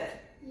do it.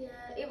 Yeah,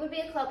 it would be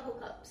a club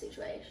hookup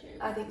situation.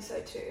 I think so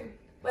too.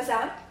 What's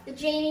that? The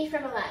genie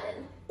from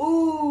Aladdin.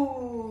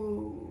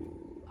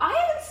 Ooh. I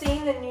haven't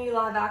seen the new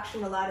live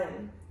action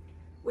Aladdin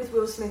with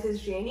Will Smith as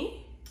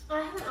Genie.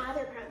 I haven't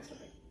either, apparently.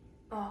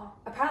 Oh,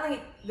 apparently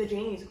the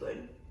Genie's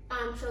good.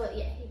 I'm sure,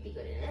 yeah, he'd be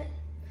good in it.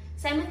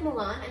 Same with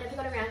Mulan. I never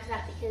got around to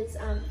that because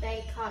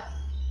they cut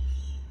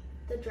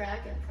the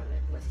dragon from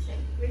it. What's his name?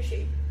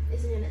 Mushu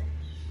isn't in it,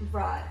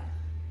 Right.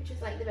 which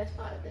is like the best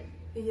part of it.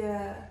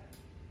 Yeah.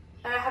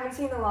 And I haven't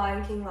seen the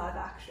Lion King live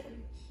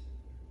action.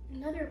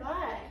 Neither have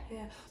I.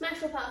 Yeah.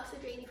 Smash or pass the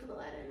genie from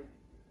Aladdin.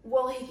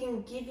 Well, he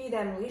can give you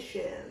them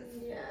wishes.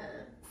 Yeah.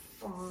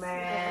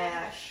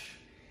 Smash.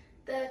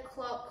 The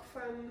clock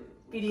from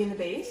Beauty and the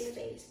Beauty Beast. and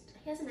the Beast.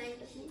 He has a name,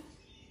 doesn't he?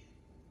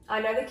 I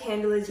know the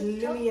candle is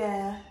Tick-tock.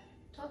 Lumiere.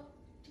 Talk.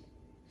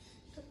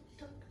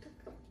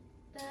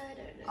 I don't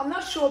know. I'm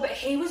not sure, but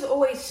he was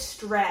always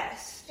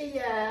stressed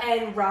Yeah.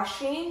 and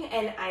rushing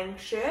and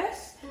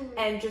anxious Mm.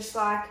 and just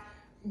like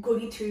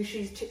goody two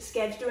shoes,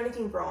 scared to do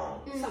anything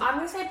wrong. So I'm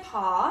gonna say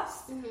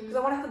pass because I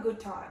want to have a good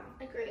time.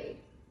 Agreed.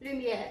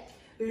 Lumiere.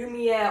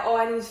 Lumiere, oh,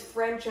 and he was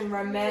French and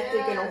romantic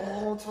Yeah.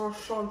 and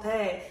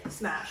enchanté.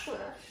 Smash.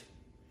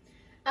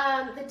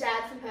 The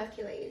dad from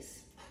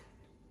Hercules.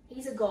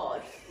 He's a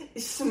god.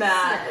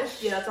 Smash.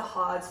 Smash. Yeah, that's a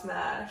hard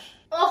smash.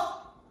 Oh!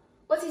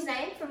 What's his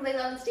name from Lilo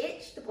and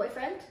Stitch? The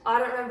boyfriend? I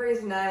don't remember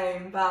his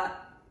name, but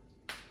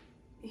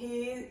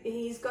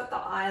he's got the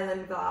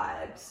island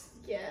vibes.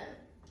 Yeah.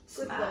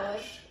 Good bod.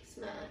 Smash.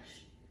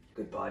 Smash.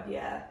 Good bod,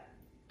 yeah.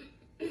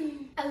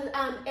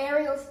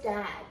 Ariel's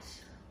dad.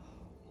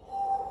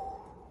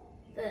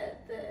 The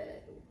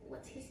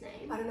what's his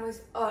name? I don't know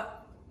his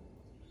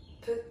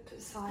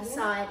Poseidon.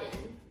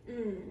 Poseidon.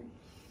 Mm.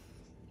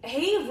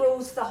 He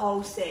rules the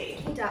whole sea,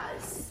 He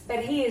does.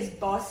 but he is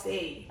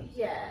bossy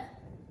Yeah.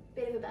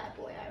 Bit of a bad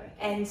boy, I reckon.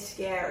 and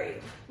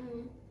scary.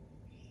 Mm.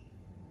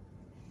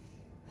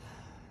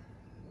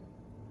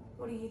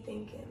 What are you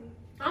thinking?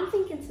 I'm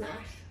thinking Smash.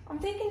 I'm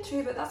thinking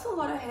too, but that's a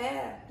lot of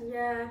hair.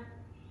 Yeah.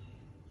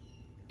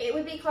 It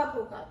would be club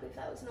hookup if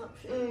that was an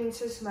option.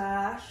 To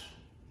smash.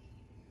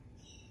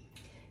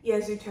 Yeah,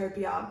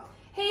 Zootopia.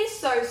 He's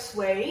so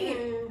sweet.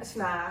 Mm. A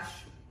smash.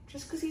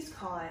 Just because he's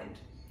kind.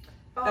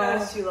 Oh.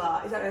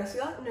 Ursula. Is that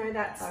Ursula? No,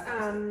 that's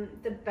Okay.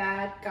 the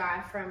bad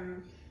guy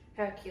from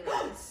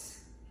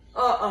Hercules.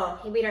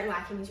 We don't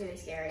like him, he's really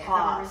scary. I can't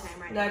Pass. remember his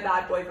name right No now.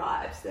 bad boy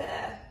vibes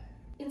there.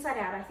 Inside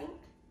Out, I think.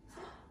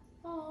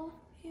 Oh.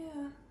 Yeah.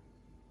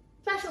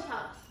 Smash or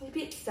pass? A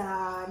bit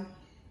sad.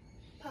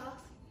 Pass.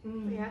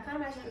 Mm. Yeah, I can't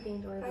imagine it would be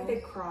enjoyable. I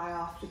did cry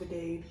after the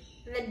deed.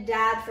 The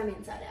dad from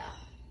Inside Out.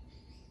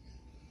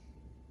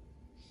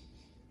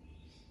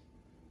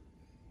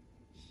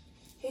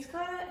 He's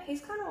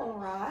kind of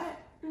alright.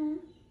 Mm.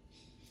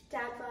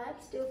 Dad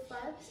vibes, dilf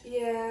vibes.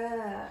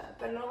 Yeah,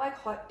 but not like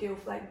hot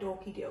dilf, like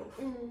dorky dilf.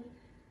 Mm.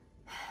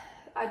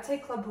 I'd say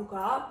club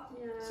hookup,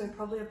 Yeah. so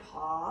probably a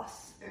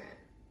pass. Alright.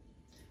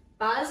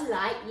 Buzz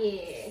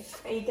Lightyear.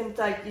 And you can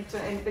take it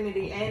to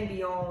infinity and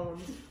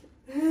beyond.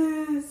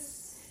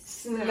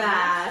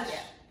 Smash. Yeah.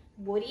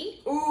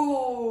 Woody.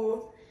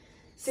 Ooh.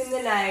 It's in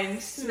the name.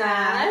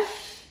 Smash.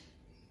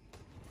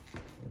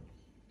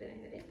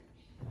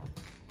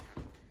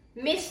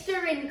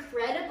 Mr.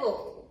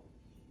 Incredible.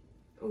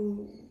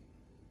 Ooh.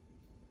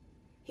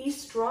 He's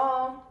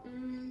strong.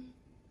 Mm.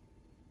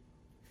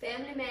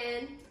 Family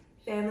man.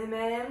 Family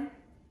man.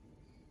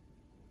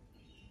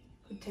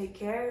 Could take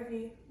care of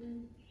you.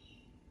 Mm.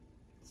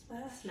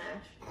 Smash.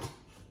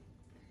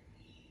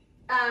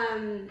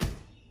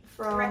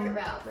 From Wreck-It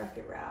Ralph.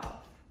 Wreck-It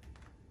Ralph.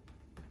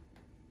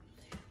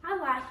 I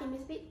like him.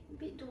 He's a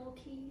bit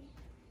dorky.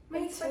 Me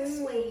He's too. like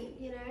sweet,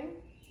 you know.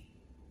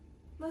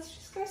 Let's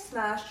just go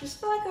Smash, just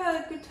for like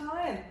a good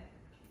time.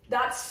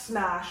 That's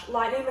Smash.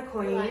 Lightning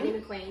McQueen.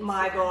 Lightning McQueen.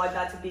 My Smash. god,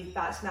 that's a big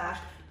fat Smash.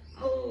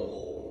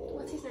 Oh.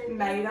 What's his name?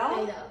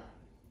 Mater.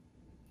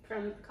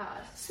 From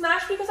Cars.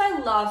 Smash because I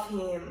love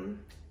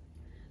him.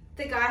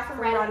 The guy from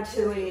From Ratatouille.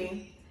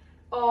 Ratatouille.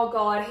 Oh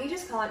god, he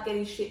just can't get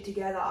his shit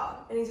together.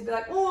 And he's a bit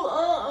like,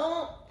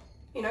 oh,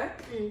 you know?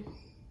 Mm.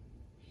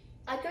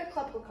 I'd go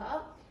Club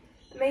Hookup.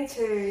 Me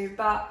too,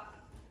 but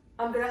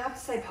I'm gonna have to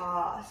say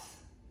pass.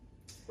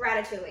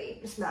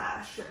 Ratatouille.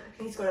 Smash. Smash.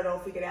 He's got it all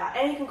figured out.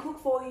 And he can cook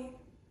for you.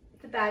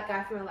 The bad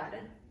guy from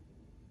Aladdin.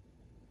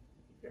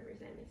 Whatever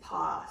his name is.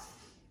 Pass.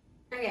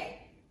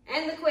 Okay.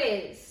 And the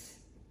quiz.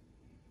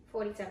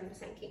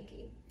 47%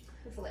 kinky.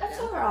 That's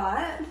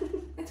alright.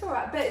 It's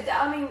alright. But,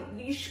 I mean,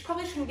 you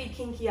probably shouldn't be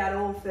kinky at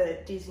all for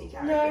Disney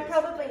characters. No,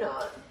 probably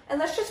not. And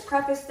let's just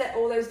preface that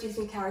all those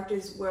Disney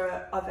characters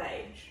were of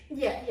age.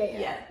 Yeah.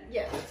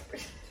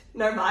 That's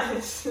No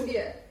minus.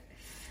 yeah.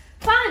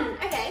 Fun.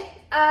 Okay.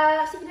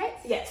 Sticky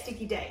dates? Yeah,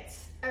 sticky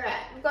dates. Alright,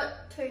 we've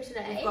got 2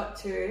 today. We've got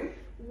 2.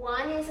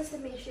 One is a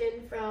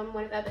submission from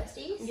one of our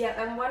besties.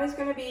 Yeah, and one is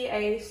going to be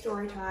a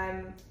story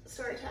time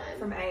Story time.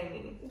 from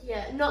Amy.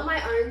 Yeah, not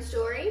my own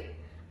story.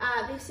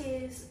 This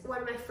is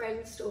one of my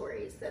friend's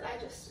stories that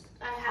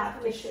I have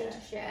permission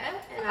to share.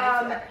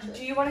 And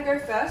do you want to go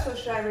first, or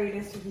should I read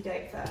a sticky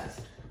date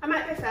first? I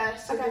might go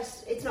first. So Okay.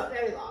 It's not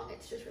very long.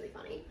 It's just really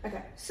funny.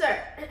 Okay. So,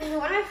 one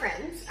of my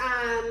friends,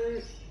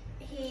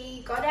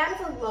 he got out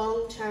of a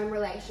long-term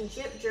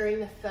relationship during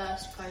the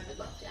first COVID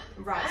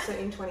lockdown. Right, so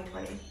in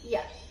 2020.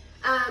 Yeah.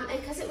 And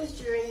because it was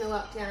during the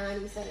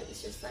lockdown, he said it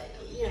was just like,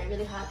 you know,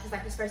 really hard because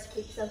like you're supposed to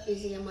keep yourself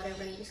busy and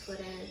whatever, and you just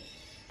couldn't.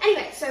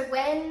 Anyway, so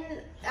when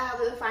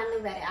we were finally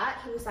let out,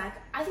 he was like,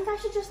 I think I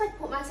should just like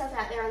put myself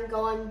out there and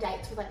go on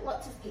dates with like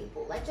lots of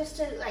people, like just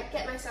to like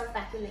get myself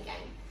back in the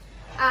game.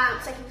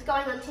 So he was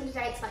going on Tinder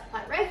dates like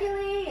quite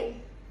regularly,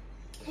 and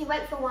he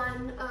went for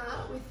one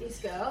with this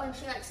girl, and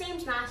she like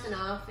seemed nice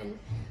enough, and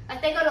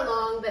like they got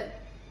along, but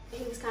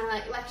he was kind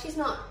of like she's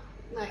not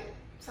like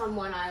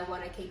someone I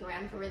want to keep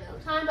around for a really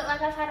long time, but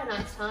like I've had a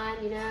nice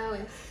time, you know.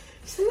 And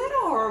Isn't that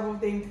a horrible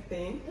thing to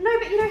think? no,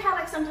 but you know how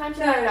like sometimes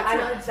No, I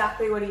know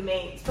exactly what he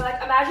means. But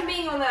like, imagine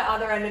being on the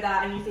other end of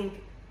that, and you think,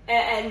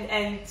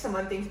 and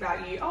someone thinks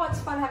about you. Oh, it's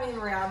fun having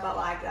him around, but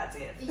like that's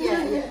it.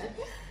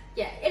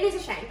 Yeah, it is a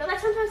shame, but like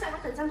sometimes that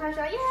happens. Sometimes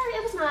you're like, yeah,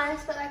 it was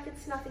nice, but like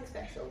it's nothing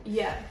special.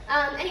 Yeah.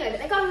 Anyway,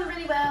 but they got on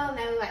really well, and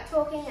they were like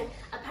talking, and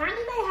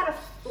apparently they had a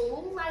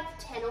full like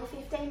 10 or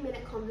 15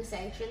 minute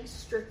conversation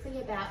strictly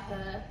about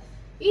her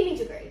uni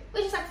degree,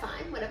 which is like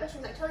fine, whatever. She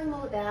was like telling him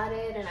all about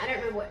it, and I don't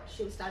remember what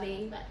she was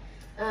studying, but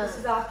This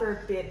is after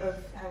a bit of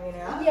hanging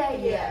out.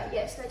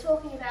 yeah. So they're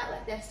talking about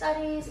like their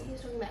studies, and he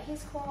was talking about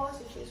his course,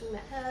 and she was talking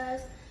about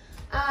hers.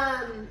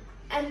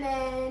 And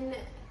then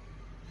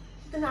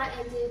the night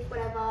ended,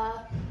 whatever.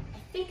 I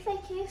think they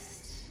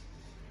kissed.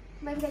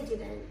 Maybe they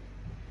didn't.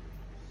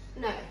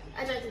 No,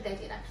 I don't think they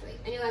did actually.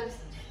 And you'll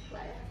understand why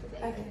I have to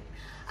say.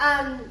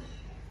 Okay.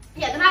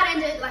 Yeah, the night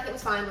ended, like it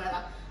was fine,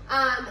 whatever.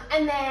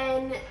 And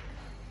then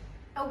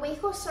a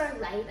week or so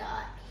later,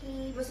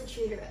 he was a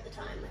tutor at the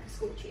time, like a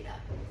school tutor.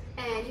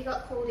 And he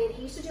got called in.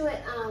 He used to do it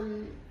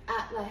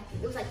at like,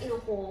 it was like in a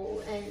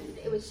hall, and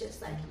it was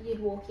just like you'd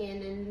walk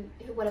in and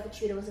whatever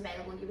tutor was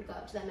available, you would go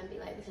up to them and be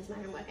like, this is my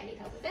homework, I need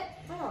help with it.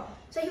 Oh.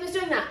 So he was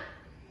doing that.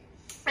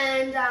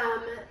 And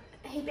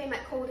he'd been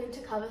like called in to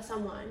cover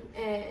someone,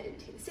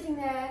 and he was sitting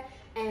there,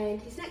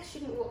 and his next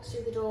student walks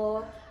through the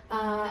door,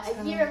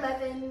 a year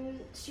 11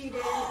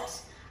 student,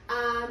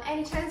 and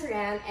he turns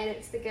around, and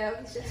it's the girl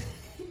he's just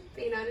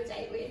been on a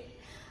date with.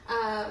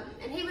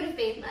 And he would have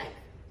been like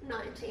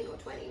 19 or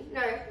 20.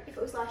 No, if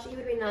it was last year,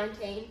 he would have been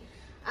 19.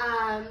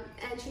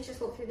 And she's just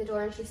walked through the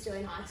door, and she's still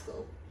in high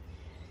school.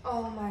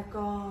 Oh my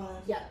god.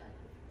 Yep.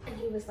 And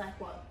he was like,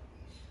 what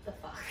the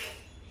fuck?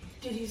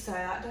 Did you say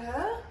that to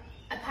her?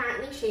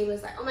 apparently she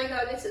was like, oh my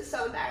god, this is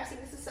so embarrassing,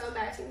 this is so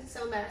embarrassing, this is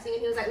so embarrassing.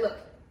 And he was like, look,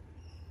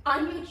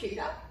 I'm your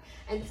tutor,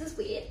 and this is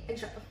weird, and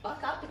shut the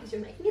fuck up because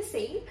you're making a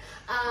scene.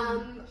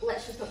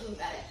 Let's just not talk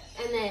about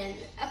it. And then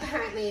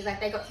apparently, like,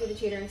 they got through the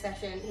tutoring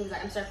session. He was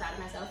like, I'm so proud of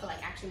myself for,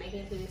 like, actually making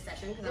it through this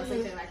session, because I was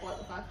literally like, what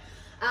the fuck?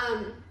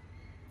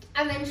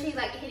 And then she,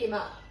 like, hit him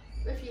up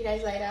a few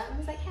days later and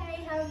was like,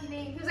 hey, how have you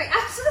been? He was like,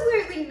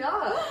 absolutely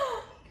not.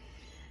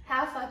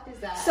 How fucked is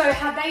that? So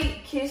had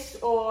they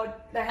kissed or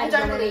they I had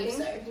don't done believe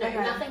anything? so. No,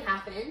 Okay. nothing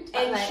happened.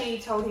 But And like, she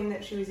told him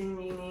that she was in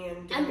uni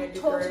and doing a and degree.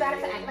 talked about it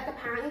for like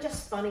apparently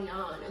just spun a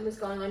yarn and was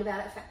going on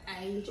about it for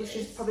ages.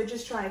 She's probably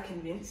just trying to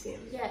convince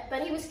him. Yeah,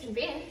 but he was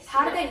convinced.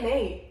 How did they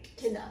meet?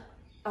 Tinder.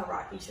 Oh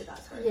right, you said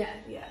that, sorry. Yeah.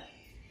 Yeah.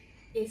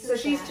 Isn't So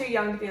she's that- too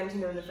young to be on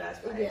Tinder in the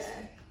first place.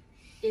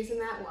 Yeah. Isn't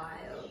that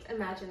wild?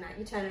 Imagine that.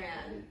 You turn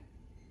around.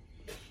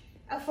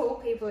 Of all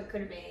people it could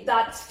have been.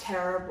 That's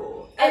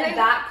terrible. And And then-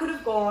 that could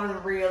have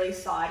gone really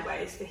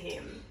sideways for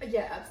him.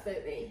 Yeah,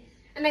 absolutely.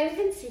 And they live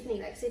in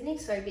Sydney. Like,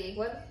 Sydney's so big.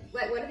 What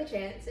are the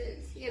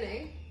chances? You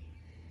know?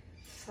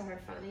 So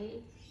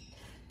funny.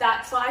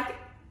 That's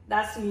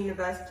the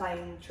universe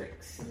playing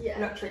tricks. Yeah.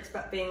 Not tricks,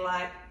 but being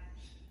like,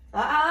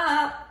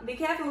 be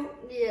careful.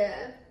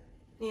 Yeah.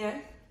 Yeah.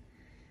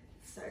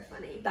 So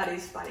funny. That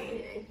is funny.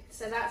 Anyway,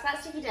 so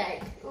that's Sticky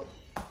Date. Oh,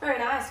 Very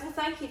nice. Well,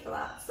 thank you for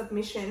that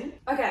submission.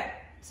 Okay,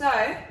 so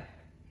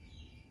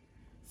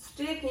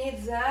Sticky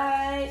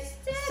Date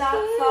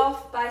starts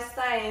off by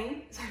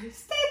saying,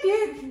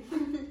 Sticky.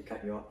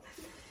 Cut you off.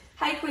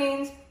 Hey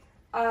Queens,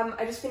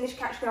 I just finished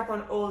catching up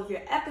on all of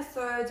your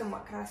episodes, and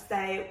what can I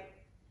say?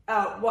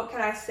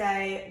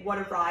 What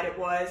a ride it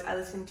was. I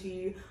listened to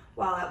you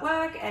while at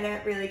work, and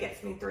it really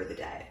gets me through the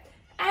day.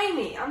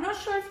 Amy, I'm not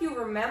sure if you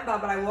remember,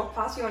 but I walked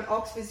past you on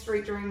Oxford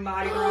Street during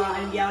Mardi Gras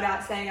and yelled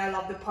out saying I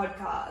love the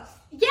podcast.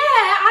 yeah,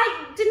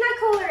 didn't I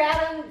call her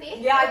out on this?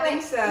 Yeah, I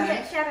think so.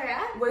 Yeah, shout her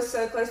out. We're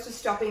so close to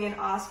stopping and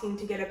asking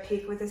to get a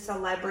pic with a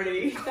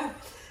celebrity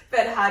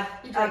that had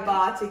a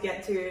bar to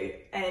get to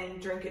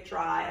and drink it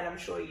dry, and I'm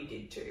sure you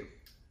did too.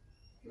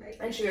 Right.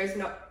 And she goes,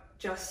 not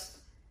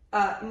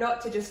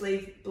to just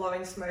leave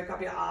blowing smoke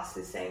up your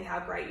asses saying how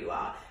great you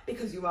are,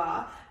 because you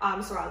are.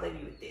 So I'll leave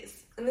you with this.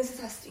 And this is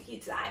her Sticky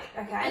Date,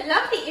 okay? I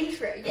love the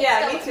intro.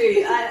 Yeah, me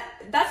too.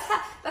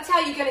 That's how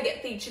you're going to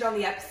get featured on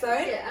the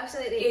episode. Yeah,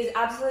 absolutely. Is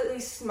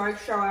absolutely smoke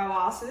show our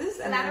asses.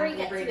 And Flattery then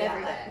gets read you out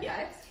everywhere, that.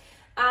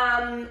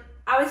 guys.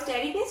 I was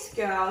dating this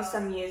girl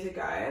some years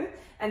ago,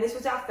 and this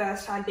was our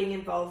first time being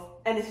involved,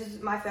 and this was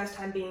my first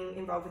time being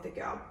involved with a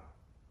girl.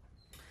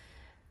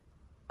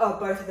 Oh,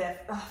 both of them.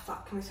 Oh,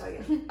 fuck, can we start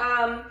again?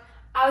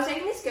 I was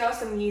dating this girl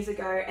some years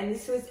ago, and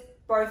this was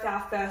both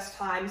our first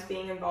times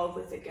being involved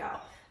with a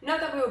girl. Not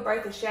that we were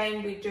both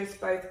ashamed, we just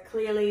both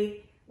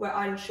clearly were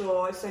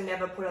unsure, so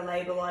never put a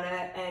label on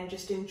it, and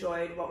just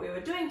enjoyed what we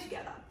were doing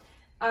together.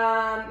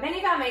 Many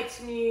of our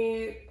mates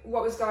knew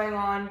what was going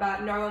on,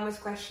 but no one was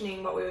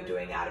questioning what we were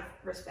doing out of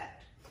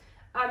respect.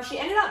 She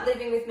ended up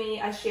living with me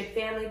as she had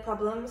family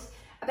problems.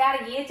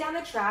 About a year down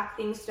the track,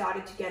 things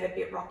started to get a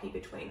bit rocky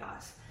between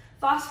us.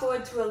 Fast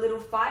forward to a little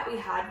fight we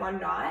had one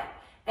night,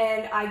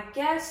 and I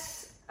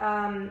guess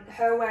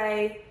her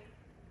way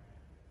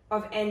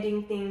of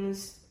ending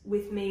things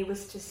with me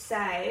was to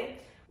say,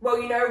 well,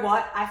 you know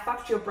what, I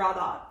fucked your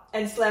brother,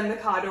 and slammed the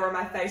car door in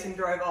my face and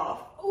drove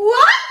off.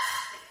 What?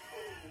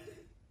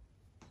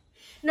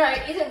 No,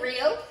 is it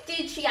real?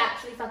 Did she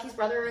actually fuck his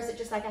brother, or is it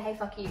just like a hey,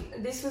 fuck you?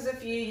 This was a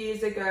few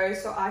years ago,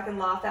 so I can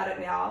laugh at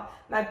it now.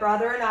 My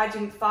brother and I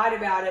didn't fight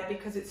about it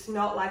because it's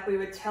not like we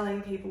were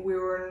telling people we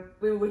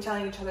were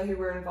telling each other who we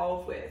were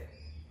involved with.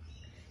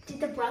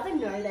 Did the brother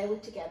know they were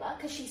together?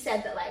 Because she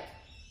said that, like,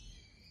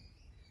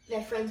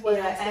 their friends were.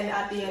 Yeah, and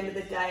at the end of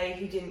the day,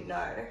 he didn't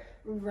know.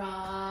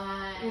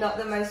 Right. Not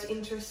the most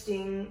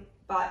interesting,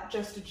 but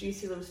just a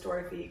juicy little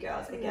story for you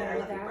girls. Again, I No,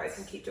 love you both that's-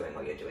 and keep doing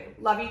what you're doing.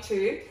 Love you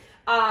too.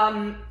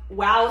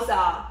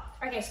 Wowza.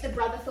 Okay, so the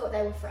brother thought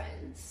they were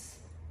friends.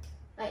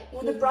 Like,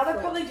 Well, he the brother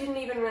thought- probably didn't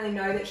even really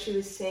know that she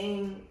was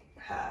seeing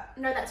her.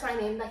 No, that's what I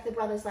mean. Like, the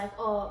brother's like,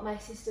 oh, my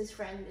sister's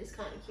friend is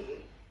kind of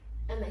cute.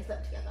 And they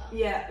slept together.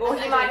 Yeah, well,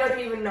 And he I might don't- not have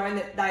even known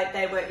that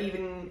they were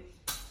even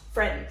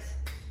friends.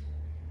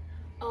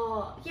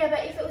 Oh, yeah, but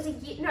if it was a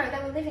year... No,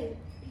 they were living...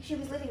 She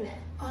was living there.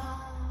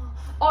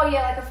 Oh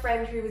yeah, like a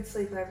friend who would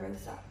sleep over and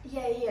stuff.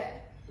 Yeah, yeah.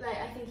 Like,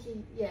 I think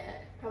he... Yeah,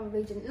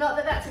 probably didn't... Not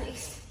that that's an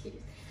excuse.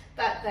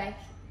 But, like...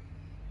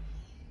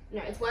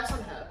 No, it's worse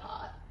on her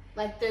part.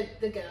 Like,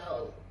 the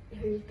girl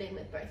who's been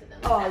with both of them.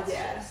 Oh, That's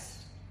yeah. just...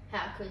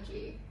 How could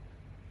you...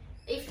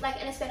 If, like,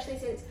 and especially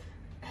since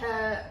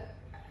her...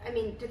 I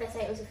mean, did they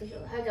say it was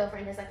official? Her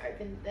girlfriend has, like,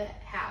 opened the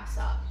house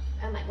up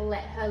and, like,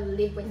 let her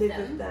live with Live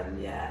them. with them,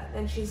 yeah.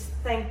 And she's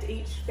thanked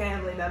each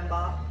family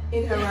member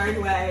in her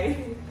own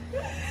way.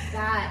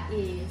 That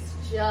is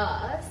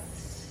just...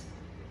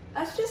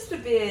 That's just a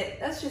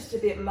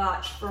bit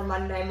much for a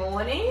Monday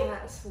morning.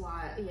 That's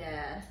why,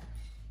 yeah.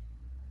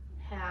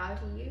 How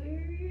do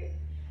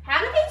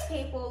these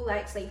people,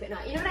 like, sleep at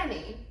night? You know what I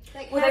mean?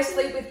 Like, Well, how they do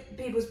sleep with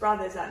people's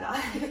brothers at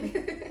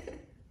night.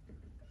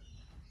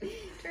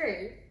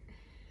 True.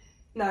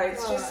 No,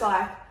 it's just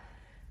like,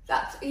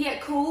 that's,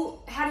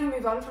 cool. How do you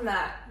move on from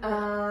that?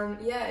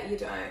 You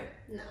don't.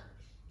 No.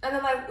 And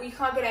then, like, you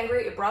can't get angry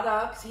at your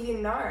brother because he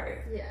didn't know.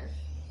 Yeah.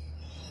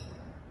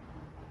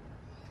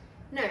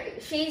 No,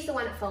 she's the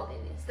one at fault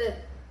in this.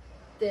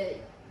 The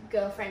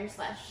girlfriend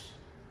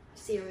 /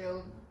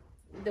 serial,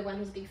 the one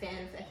who's a big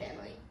fan of their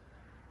family.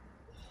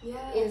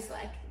 Yeah. Is,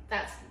 like,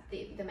 that's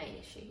the main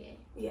issue here.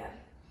 Yeah.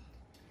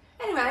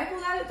 Anyway,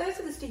 well, those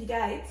are the sticky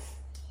dates.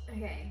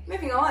 Okay.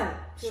 Moving on.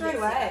 Straight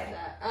away.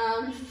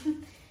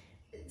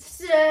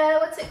 So,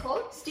 what's it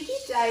called? Sticky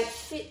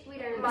dates. Shit, we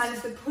don't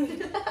Minus understand. the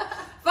pudding.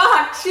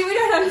 Fuck, shit, we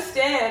don't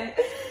understand.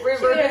 We've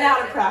been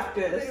out of A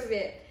practice. little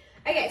bit.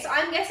 Okay, so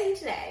I'm guessing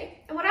today,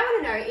 and what I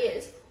want to know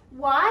is,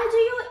 why do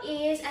your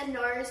ears and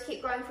nose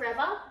keep growing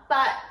forever,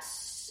 but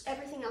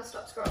everything else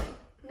stops growing,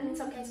 and in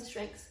some cases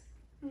shrinks?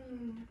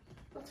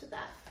 What's with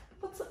that?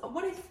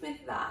 What is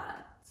with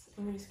that?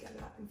 Let me just get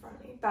it up in front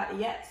of me. But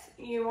yes,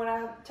 you want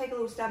to take a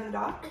little stab in the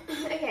dark?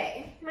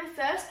 Okay, my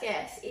first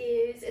guess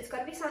is it's got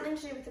to be something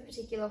to do with a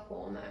particular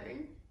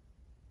hormone.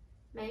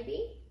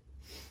 Maybe?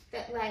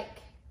 That,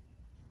 like,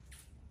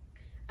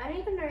 I don't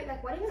even know,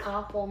 like, what even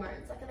are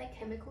hormones? Like, are they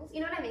chemicals? You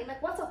know what I mean?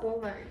 Like, what's a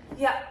hormone?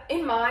 Yeah,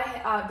 in my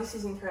head, this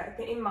is incorrect,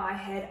 but in my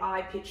head,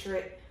 I picture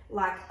it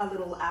like a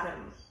little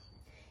atom.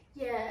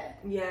 Yeah.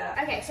 Yeah.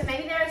 Okay, so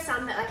maybe there are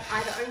some that, like,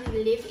 either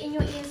only live in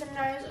your ears and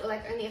nose, or,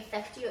 like, only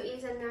affect your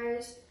ears and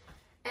nose,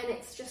 and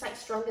it's just, like,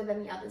 stronger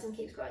than the others and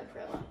keeps growing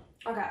forever.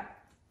 Okay.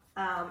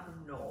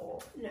 No.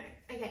 No.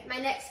 Okay, my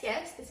next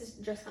guess, this has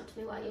just come to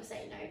me while you're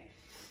saying no.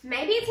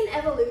 Maybe it's an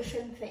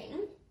evolution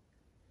thing.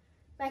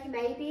 Like,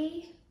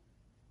 maybe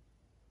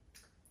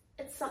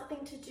it's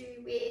something to do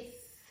with,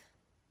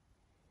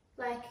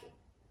 like,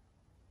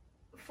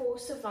 for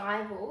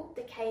survival,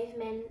 the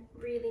cavemen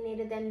really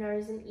needed their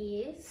nose and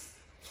ears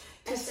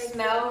To as they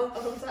smell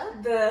grew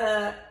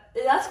older.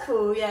 That's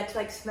cool, yeah, to,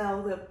 like,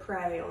 smell the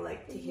prey or,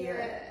 like, to hear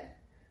it.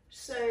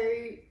 So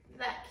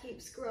that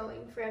keeps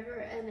growing forever,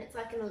 and it's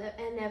like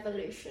an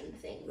evolution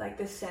thing. Like,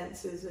 the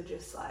senses are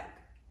just, like,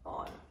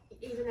 on.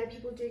 Even though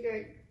people do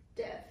go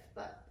deaf,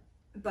 but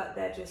But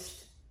they're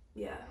just,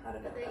 yeah, I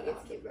don't know. their ears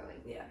keep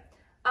growing. Yeah.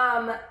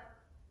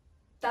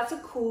 That's a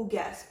cool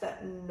guess,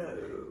 but no.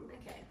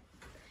 Okay.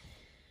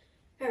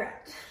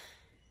 Alright.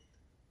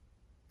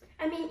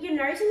 I mean, your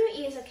nose and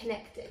your ears are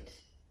connected.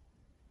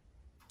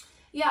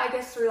 Yeah, I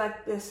guess through,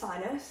 like, the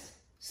sinus.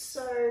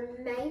 So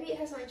maybe it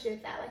has something to do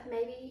with that. Like,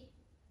 maybe...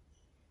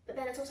 But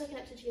then it's also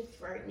connected to your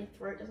throat, and your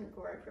throat doesn't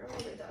grow forever.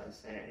 It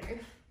does. I don't know.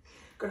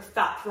 Got a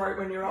fat throat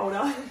when you're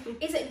older.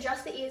 Is it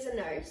just the ears and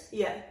nose?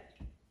 Yeah.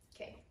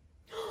 Okay.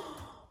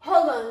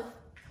 Hold on.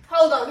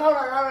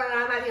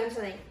 I might be on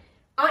something.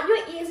 Aren't your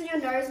ears and your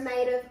nose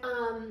made of,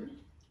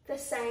 the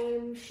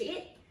same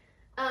shit?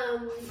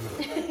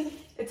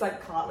 It's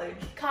like cartilage.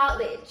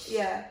 Cartilage.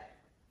 Yeah.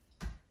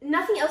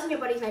 Nothing else in your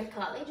body's made of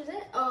cartilage, is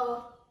it?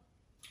 Oh,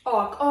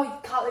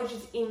 cartilage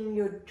is in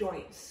your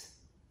joints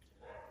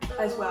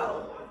as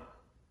well.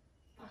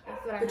 Fuck, I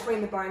thought I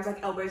Between the bones,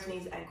 like elbows,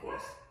 knees,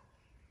 ankles.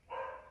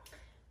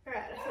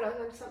 Alright, I thought I was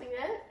onto something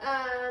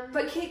there.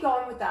 But keep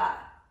going with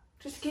that.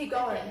 Just keep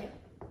going.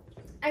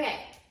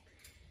 Okay.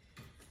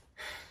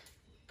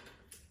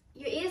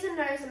 Your ears and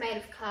nose are made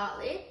of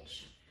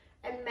cartilage,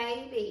 and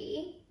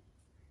maybe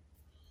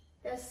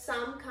there's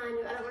some kind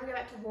of, I don't want to go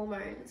back to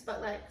hormones,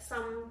 but like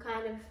some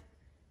kind of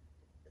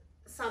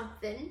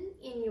something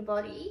in your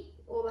body,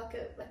 or like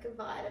a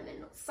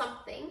vitamin or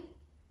something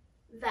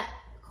that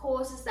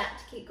causes that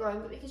to keep growing.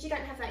 But because you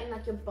don't have that in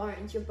like your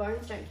bones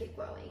don't keep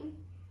growing.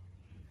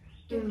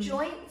 Your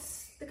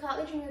joints, the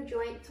cartilage in your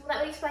joints, well, that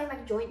would explain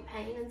like joint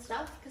pain and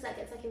stuff, because that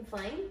gets like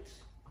inflamed.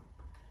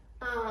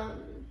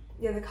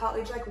 Yeah, the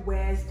cartilage like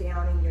wears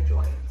down in your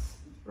joints,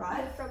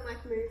 right? From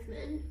like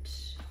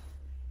movement.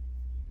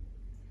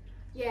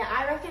 Yeah,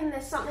 I reckon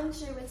there's something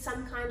to do with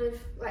some kind of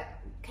like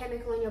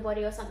chemical in your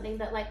body or something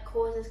that like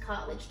causes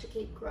cartilage to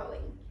keep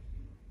growing.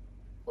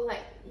 Or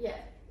like, yeah,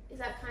 is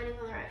that kind of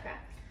on the right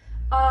track?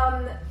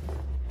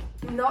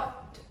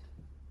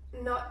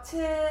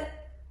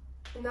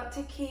 Not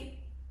to keep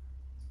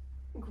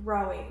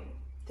growing.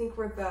 Think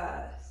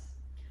reverse.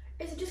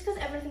 Is it just because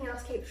everything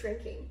else keeps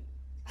shrinking?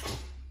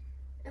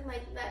 And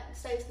like that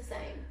stays the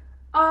same?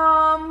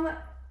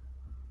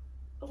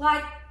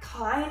 Like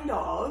kind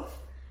of.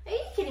 Are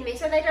you kidding me?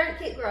 So they don't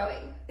keep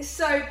growing?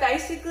 So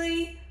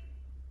basically,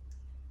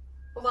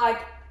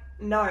 like,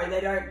 no,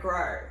 they don't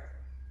grow.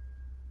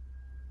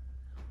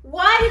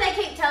 Why do they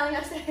keep telling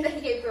us that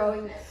they keep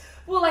growing then?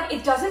 Well, like,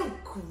 it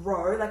doesn't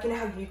grow, like, you know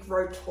how you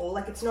grow tall?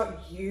 Like, it's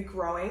not you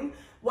growing.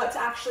 What's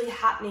actually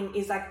happening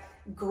is, like,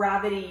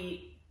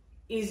 gravity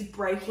is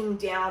breaking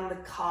down the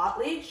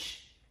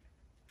cartilage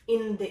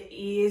in the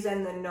ears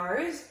and the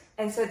nose,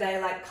 and so they,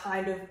 like,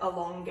 kind of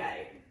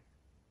elongate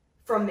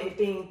from it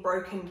being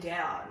broken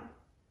down.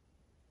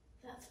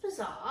 That's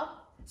bizarre.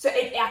 So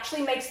it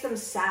actually makes them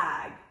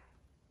sag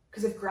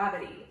because of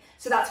gravity.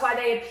 So that's why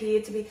they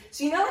appear to be...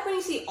 So you know like when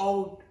you see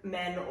old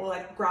men or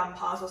like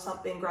grandpas or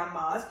something,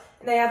 grandmas,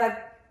 and they have like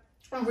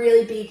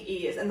really big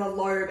ears and the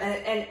lobe,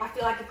 and I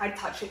feel like if I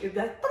touch it, you'd be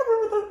like,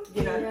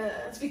 you know.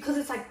 Yeah. It's because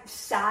it's like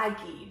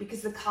saggy,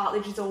 because the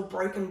cartilage is all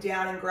broken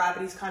down and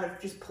gravity's kind of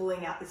just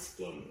pulling out the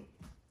skin.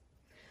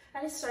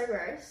 That is so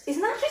gross.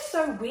 Isn't that just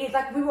so weird?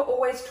 Like, we were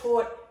always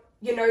taught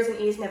your nose and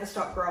ears never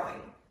stop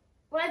growing.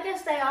 Well, I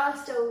guess they are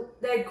still...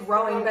 They're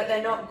growing, but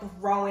they're not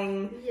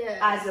growing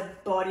as a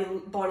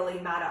bodily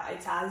matter.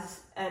 It's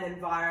as an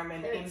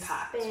environment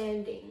impact.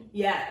 Expanding.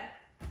 Yeah.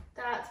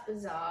 That's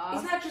bizarre.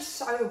 Isn't that just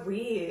so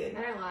weird?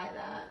 I don't like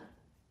that.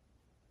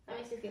 That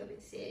makes me feel a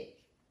bit sick.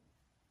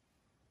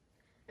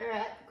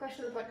 Alright,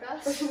 question of the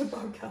podcast. Question of the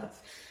podcast.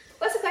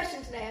 What's the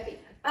question today,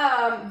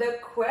 Abby? The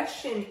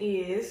question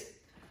is,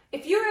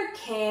 if you're a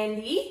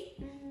candy,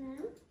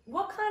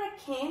 what kind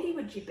of candy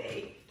would you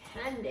be?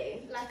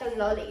 Candy. Like a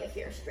lolly if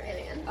you're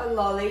Australian. A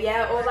lolly,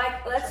 yeah. Or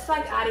like, let's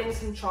like add in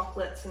some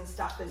chocolates and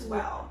stuff as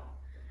well.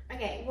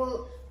 Okay,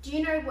 well, do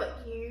you know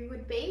what you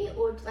would be?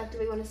 Or like, do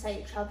we want to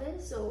say each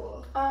other's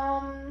or?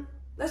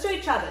 Let's do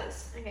each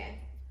other's. Okay.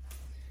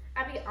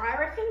 Abby, I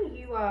reckon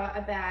you are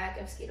a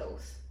bag of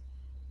Skittles.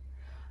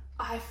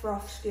 I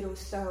froth Skittles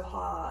so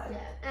hard. Yeah,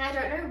 and I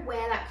don't know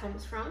where that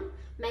comes from.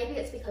 Maybe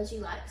it's because you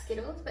like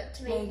Skittles, but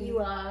to me, you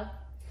are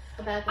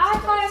a bag of I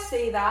Skittles. kind of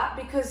see that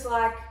because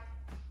like,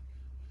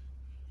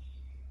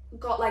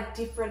 got like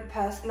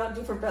not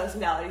different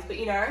personalities, but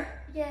you know.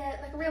 Yeah,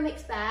 like a real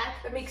mixed bag.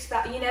 A mixed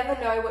bag. You never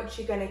know what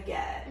you're gonna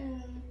get.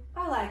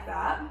 I like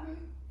that.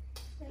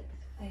 Thanks.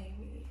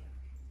 Amy.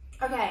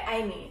 Okay,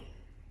 Amy.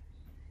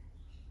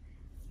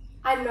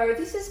 I know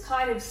this is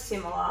kind of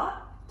similar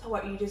to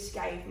what you just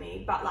gave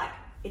me, but like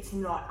it's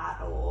not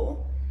at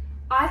all.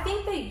 I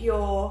think that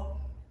you're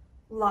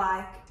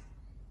like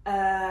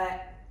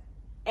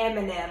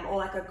M&M or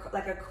like a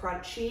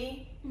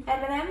crunchy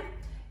M&M.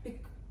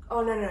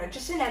 Oh no,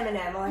 just an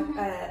M&M or like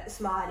a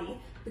Smartie,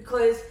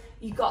 because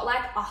you got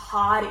like a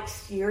hard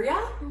exterior,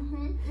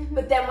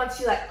 but then once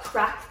you like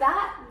crack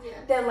that,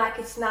 then like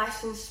it's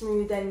nice and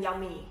smooth and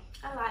yummy.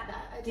 I like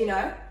that. I do. You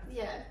know?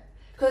 Yeah.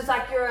 Because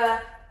like you're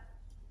a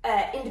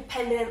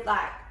independent,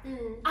 like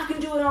I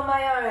can do it on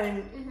my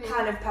own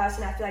kind of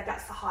person. I feel like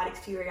that's the hard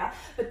exterior,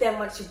 but then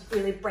once you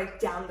really break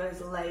down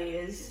those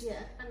layers,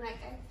 Yeah, I'm like,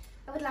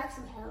 I would like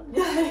some help.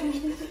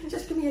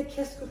 just give me a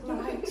kiss, good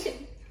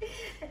night.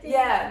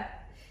 Yeah.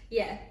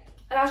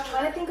 And I was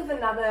trying to think of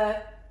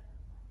another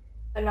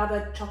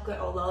chocolate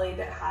or lolly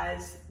that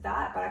has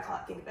that, but I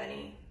can't think of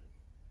any.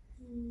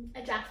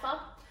 A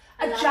Jaffa.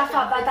 A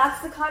Jaffa, but that's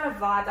the kind of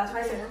vibe. That's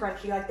why I said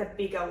crunchy, like the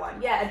bigger one.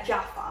 Yeah, a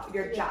Jaffa.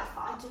 You're a Jaffa.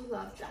 I do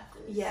love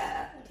Jaffas.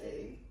 Yeah. I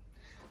do.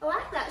 I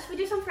like that. Should we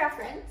do some for our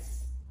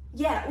friends?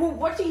 Yeah. Well,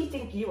 what do you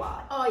think you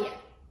are? Oh yeah.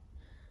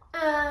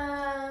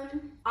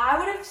 I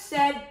would have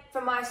said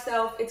for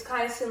myself, it's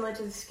kind of similar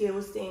to the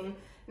Skittles thing.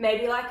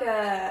 Maybe like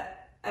a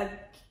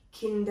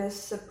Kinder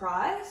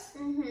Surprise.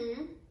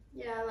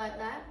 Yeah, I like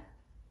that.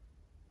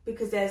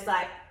 Because there's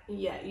like,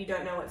 you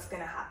don't know what's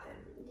gonna happen.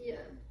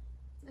 Yeah,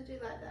 I do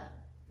like that.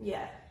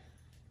 Yeah.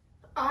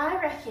 I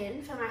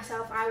reckon for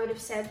myself, I would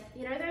have said,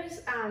 you know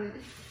those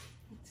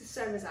this is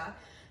so bizarre.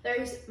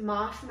 Those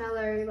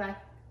marshmallow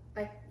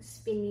like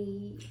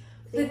spinny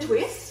things? The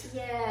twist?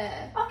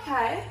 Yeah.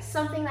 Okay.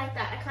 Something like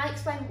that. I can't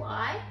explain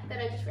why, but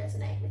I just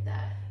resonate with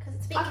that because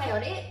it's a bit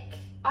chaotic.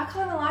 I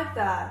kind of like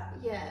that.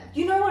 Yeah.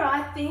 You know what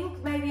I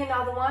think? Maybe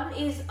another one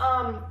is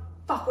what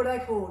are they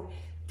called?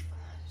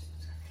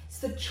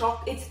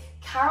 It's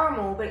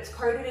caramel, but it's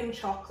coated in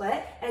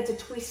chocolate, and it's a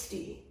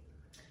twisty.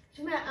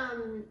 Talking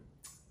about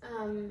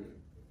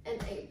and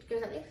it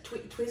goes like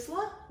this.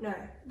 Twizzler? No,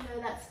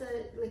 that's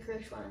the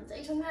licorice ones. Are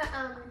you talking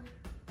about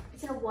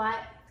it's in a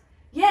white?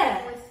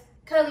 Yeah. With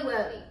curly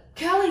whirly.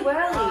 Curly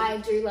whirly. I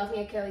do love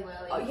me a curly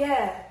whirly. Oh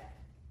yeah.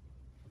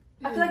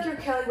 I feel like you're a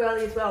curly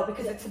whirly as well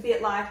because it's a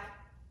bit like,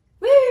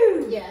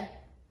 woo. Yeah.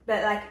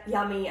 But like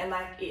yummy and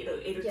like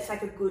it's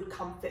like a good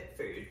comfort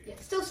food. Yeah.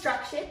 Still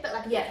structured, but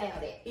like a bit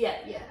chaotic. Yeah.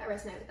 Yeah, I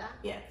resonate with that.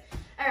 Yeah.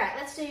 All right,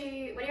 let's do.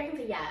 What do you reckon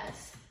for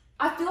Yaz?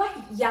 I feel like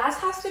Yaz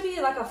has to be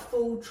like a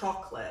full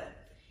chocolate.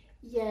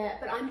 Yeah,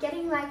 but I'm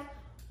getting like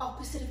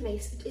opposite of me.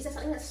 Is there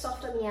something that's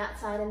soft on the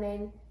outside and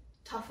then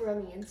tougher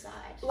on the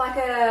inside? Like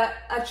a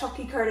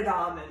chocolate coated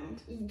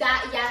almond.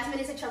 That Yasmin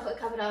is a chocolate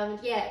covered almond.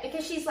 Yeah,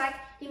 because she's like,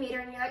 you meet her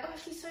and you're like, oh,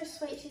 she's so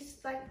sweet. She's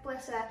like,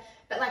 bless her.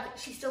 But like,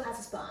 she still has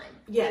a spine.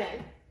 Yeah. You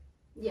know?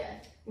 Yeah.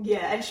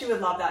 Yeah, and she would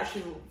love that.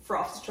 She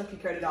froths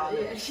chocolate coated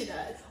almond. Yeah, she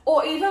does.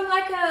 Or even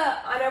like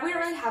I know we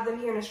don't really have them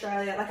here in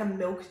Australia, like a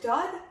milk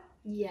dud.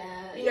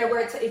 Yeah. You know,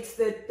 where it's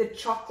the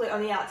chocolate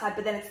on the outside,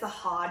 but then it's the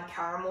hard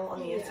caramel on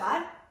the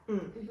inside.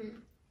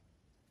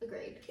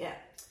 Agreed. Yeah.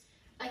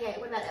 Okay,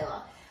 what about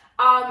Ella?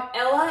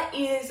 Ella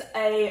is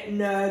a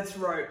nerd's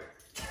rope.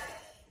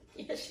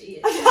 Yeah, she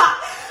is.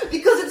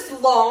 Because it's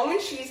long,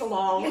 she's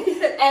long, and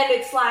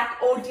it's like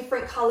all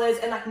different colours,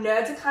 and like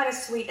nerds are kind of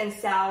sweet and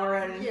sour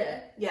and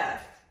yeah,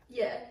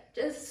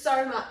 just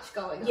so much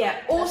going on.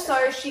 Yeah.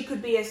 Also, she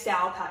could be a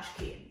Sour Patch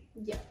Kid.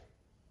 Yeah.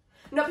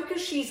 Not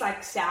because she's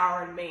like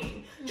sour and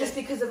mean, just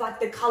because of like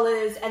the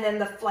colours and then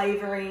the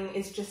flavouring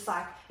is just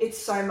like, it's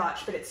so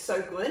much, but it's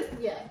so good.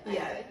 Yeah,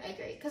 I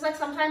agree. Because like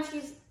sometimes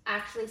she's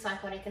actually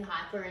psychotic and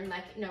hyper and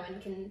like no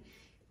one can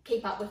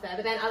keep up with her.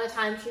 But then other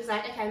times she's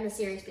like, okay, I'm a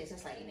serious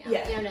business lady now.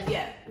 Yeah, you know what I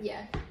mean?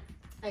 yeah.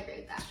 I agree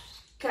with that.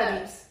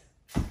 Kirby's.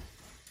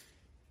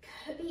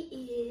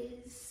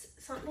 Kirby is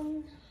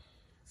something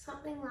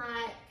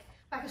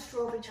like a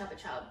strawberry Chubba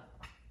Chub,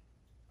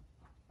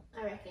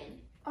 I reckon.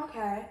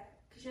 Okay.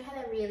 Because you know how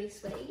they're really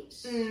sweet.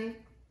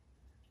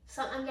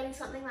 So I'm getting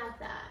something like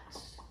that.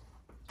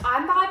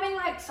 I'm vibing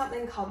like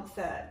something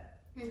comfort.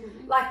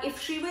 Like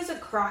if she was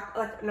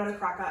not a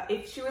cracker,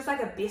 if she was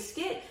like a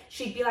biscuit,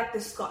 she'd be like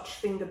the Scotch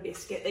finger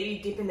biscuit that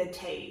you dip in the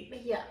tea.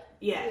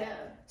 Yeah.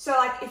 So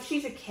like if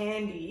she's a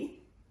candy,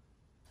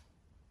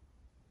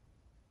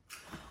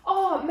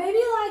 maybe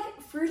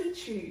like Fruity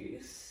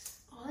Chews.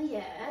 Oh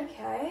yeah.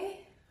 Okay.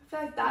 I feel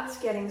like that's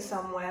getting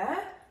somewhere.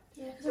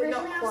 Yeah, because But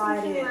originally not I was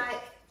quite thinking it.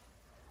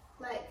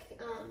 like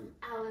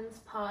Alan's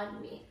Pard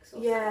mix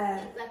or Yeah.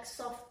 something, like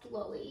soft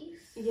lollies.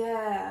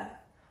 Yeah.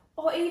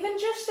 Or even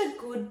just a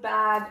good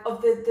bag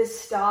of the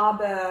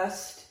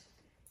Starburst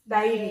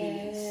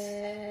babies.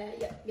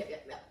 Yeah.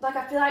 Like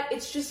I feel like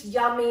it's just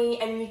yummy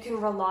and you can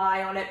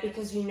rely on it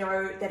because you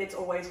know that it's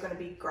always going to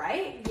be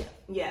great.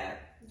 Yeah.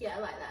 Yeah, I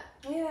like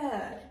that.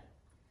 Yeah.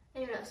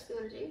 Anyone else we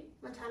want to do?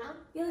 Montana?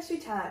 Yeah, let's do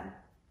tan.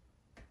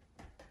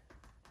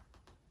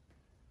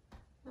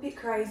 Bit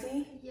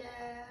crazy. Yeah.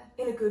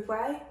 In a good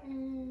way.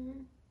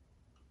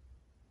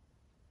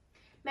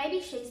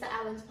 Maybe she's the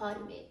Alan's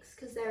Party mix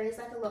because there is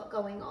like a lot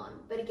going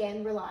on, but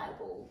again,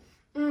 reliable.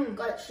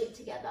 Got it shit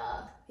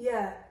together,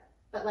 Yeah.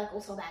 but like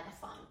also a bag of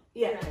fun.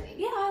 Yeah. You know what I mean?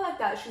 Yeah, I like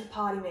that. She's a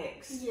party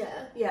mix.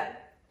 Yeah. Yeah.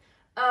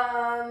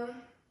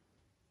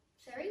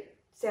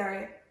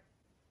 Sari.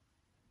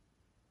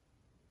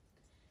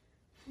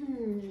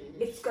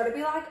 It's got to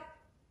be like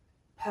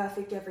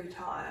perfect every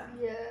time.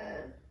 Yeah.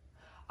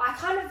 I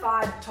kind of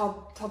vibe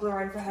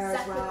Toblerone for her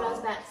Exactly as well. what I was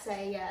about to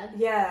say, yeah.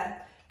 Yeah,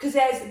 because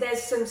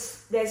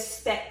there's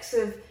specks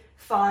of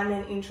fun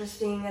and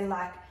interesting and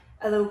like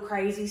a little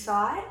crazy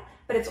side,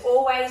 but it's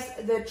always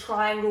the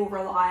triangle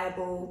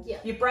reliable. Yeah.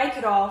 You break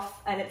it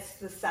off and it's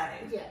the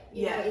same. Yeah.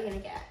 You know what you're gonna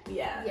get.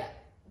 Yeah. Yeah.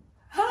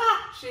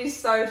 Ha! She's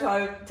so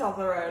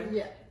Toblerone.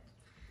 Yeah.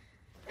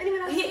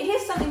 Anyone else?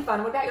 Here's something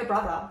fun. What about your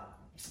brother?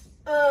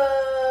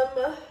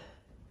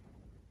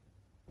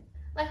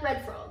 Like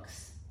Red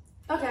Frogs.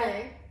 Okay.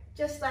 You know,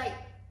 just like,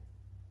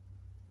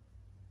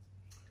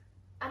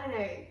 I don't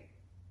know.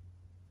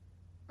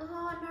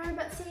 Oh no,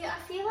 but see, I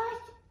feel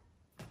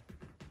like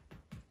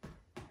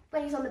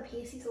when he's on the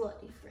piece, he's a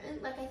lot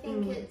different. Like I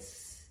think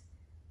it's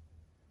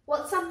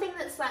something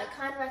that's like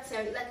kind of like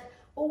Sarah, like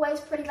always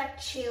pretty like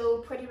chill,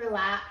 pretty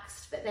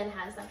relaxed, but then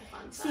has like a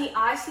fun side. See,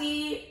 I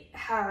see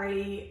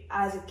Harry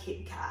as a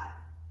Kit Kat.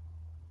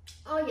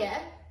 Oh yeah.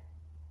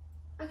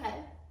 Okay.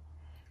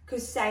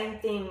 Because same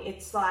thing,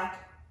 it's like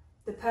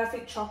the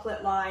perfect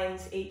chocolate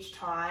lines each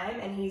time,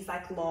 and he's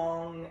like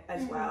long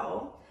as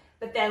well.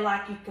 But then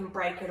like you can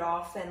break it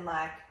off and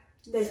like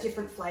there's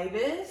different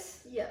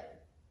flavors. Yeah.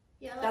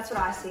 Yeah. That's what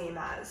I see him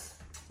as.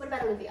 What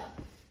about Olivia?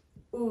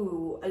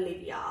 Ooh,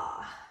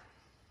 Olivia.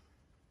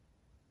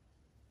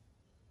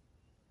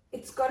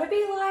 It's got to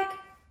be like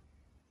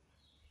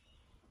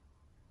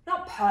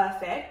not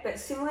perfect, but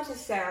similar to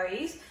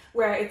Sari's,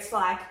 where it's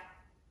like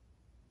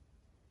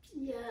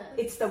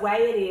it's the way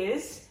it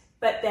is,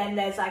 but then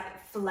there's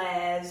like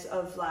flares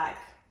of like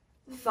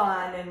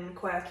fun and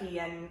quirky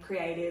and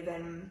creative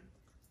and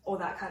all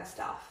that kind of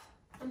stuff.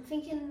 I'm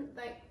thinking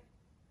like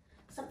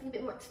something a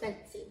bit more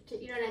expensive.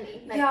 You know what I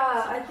mean? Like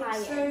Yeah, something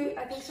high-end.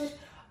 I think so.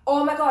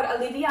 Oh my god,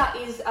 Olivia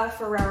is a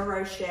Ferrero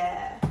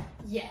Rocher.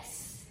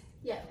 Yes.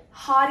 Yeah.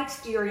 Hard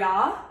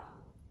exterior,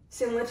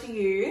 similar to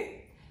you.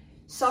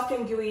 Soft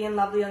and gooey and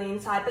lovely on the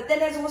inside, but then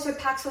there's also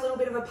packs a little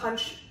bit of a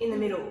punch in the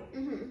middle.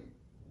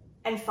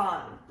 And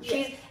fun.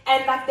 Yeah.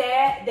 And like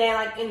they're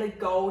like in the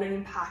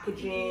golden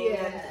packaging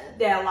and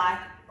they're like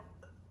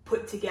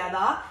put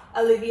together.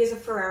 Olivia's a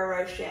Ferrero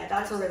Rocher.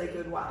 That's a really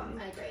good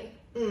one. I agree.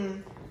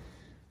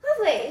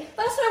 Lovely.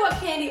 Let us know what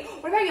candy.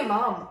 What about your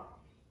mum?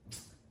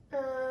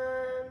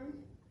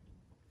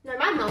 No,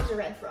 my mum's a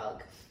Red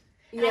Frog.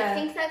 And I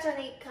think that's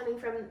only coming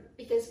from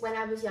because when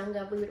I was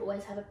younger, we would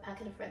always have a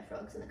packet of Red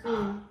Frogs in the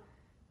car.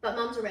 But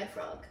mum's a Red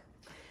Frog.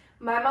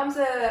 My mum's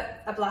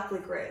a black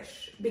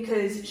licorice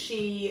because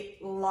she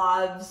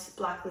loves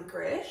black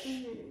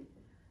licorice.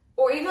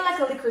 Or even like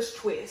a licorice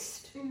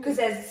twist because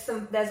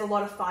there's a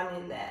lot of fun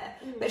in there.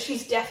 But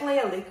she's definitely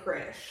a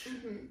licorice.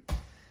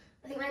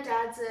 I think my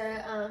dad's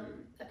a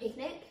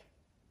picnic.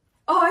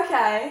 Oh,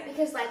 okay.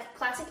 Because like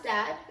classic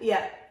dad,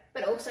 Yeah.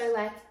 but also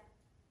like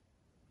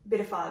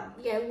Bit of fun.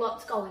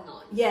 lots going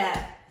on.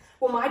 Yeah.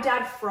 Well, my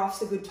dad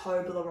froths a good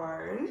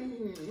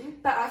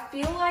Toblerone, but I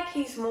feel like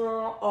he's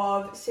more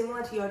of,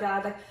 similar to your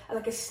dad,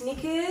 like a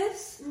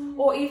Snickers,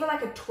 or even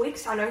like a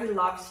Twix. I know he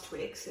loves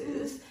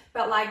Twixes,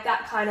 but like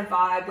that kind of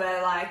vibe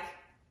where like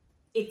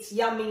it's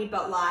yummy,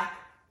 but like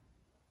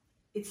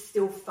it's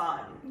still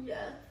fun.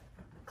 Yeah.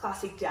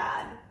 classic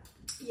dad.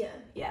 Yeah.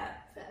 Yeah.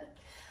 Fair.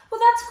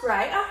 Well, that's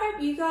great. I hope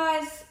you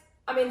guys,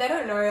 I mean, they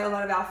don't know a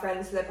lot of our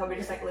friends, so they're probably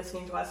just like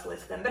listening to us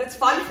list them, but it's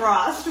fun for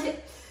us.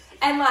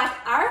 And like,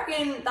 I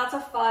reckon that's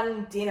a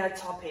fun dinner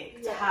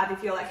topic to have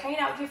if you're like hanging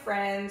out with your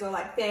friends or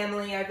like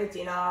family over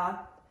dinner.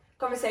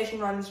 Conversation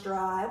runs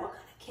dry. What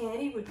kind of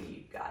candy would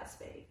you guys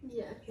be?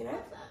 Yeah. You know?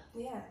 Love that.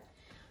 Yeah.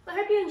 Well, I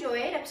hope you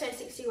enjoyed episode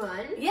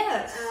 61.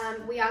 Yes.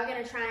 We are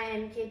going to try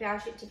and keep our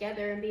shit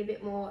together and be a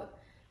bit more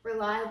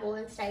reliable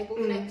and stable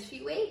the next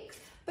few weeks.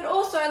 But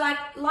also, like,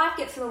 life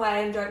gets in the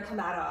way and don't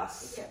come at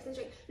us.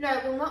 No,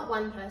 well, not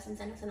one person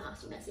sent us a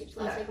nasty message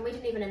last week, and we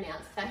didn't even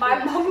announce the fact.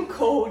 My mum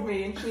called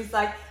me and she's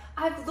like,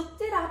 I've looked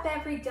it up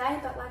every day,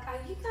 but like, are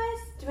you guys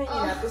doing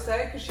an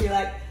episode? Because she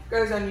like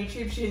goes on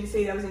YouTube, she didn't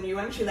see there was a new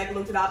one. She like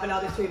looked it up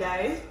another 2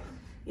 days.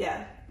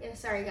 Yeah. Yeah,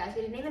 sorry guys,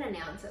 we didn't even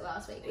announce it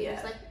last week. We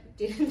just like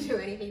didn't do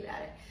anything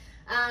about it.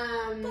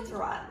 That's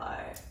right,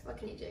 though. What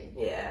can you do?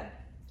 Yeah.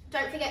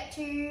 Don't forget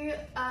to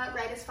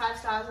rate us 5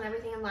 stars and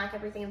everything, and like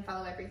everything, and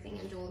follow everything,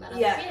 and do all that other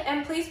shit.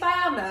 And please buy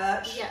our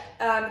merch. Yeah.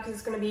 Because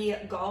it's going to be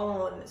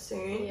gone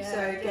soon. Yeah,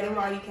 so get in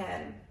while you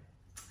can.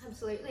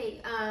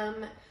 Absolutely.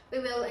 We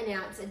will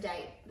announce a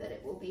date that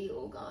it will be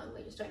all gone.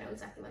 We just don't know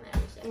exactly when that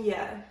is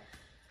yet.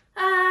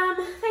 Yeah.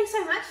 Thanks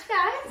so much,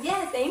 guys.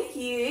 Yeah, thank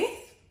you.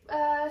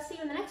 See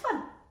you in the next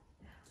one.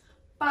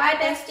 Bye,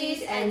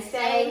 besties, and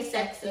stay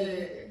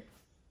sexy.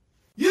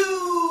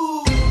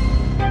 You!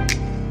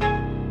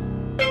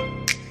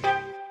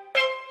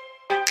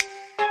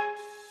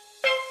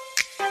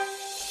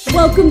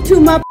 Welcome to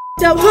my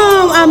up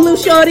home. I'm Lil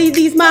Shorty,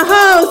 these my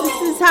hoes.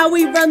 This is how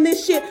we run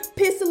this shit.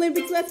 Piss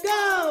Olympics, let's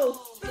go!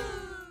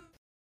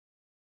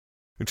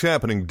 It's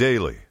happening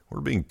daily. We're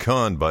being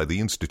conned by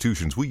the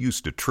institutions we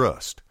used to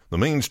trust. The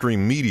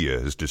mainstream media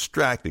is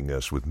distracting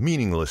us with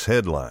meaningless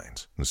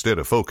headlines instead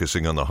of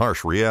focusing on the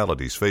harsh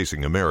realities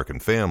facing American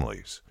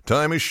families.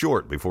 Time is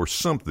short before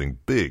something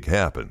big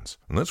happens,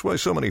 and that's why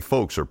so many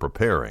folks are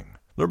preparing.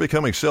 They're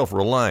becoming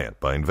self-reliant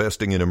by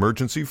investing in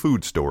emergency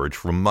food storage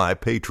from My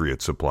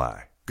Patriot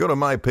Supply. Go to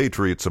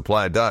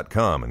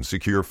MyPatriotSupply.com and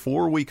secure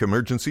 4-week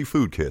emergency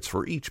food kits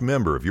for each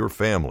member of your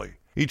family.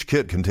 Each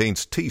kit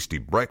contains tasty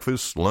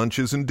breakfasts,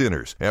 lunches, and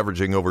dinners,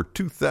 averaging over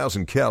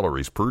 2,000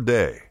 calories per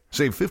day.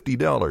 Save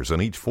 $50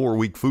 on each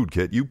 4-week food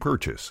kit you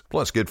purchase.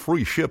 Plus, get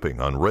free shipping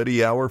on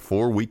Ready Hour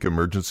 4-week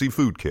emergency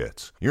food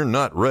kits. You're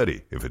not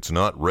ready if it's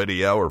not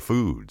Ready Hour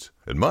Foods.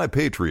 At My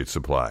Patriot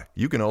Supply,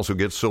 you can also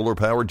get solar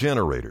power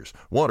generators,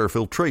 water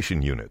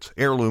filtration units,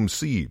 heirloom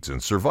seeds,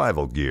 and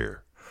survival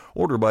gear.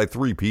 Order by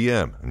 3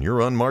 p.m. and your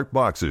unmarked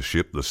boxes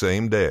ship the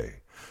same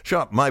day.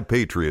 Shop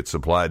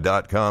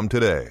MyPatriotSupply.com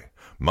today.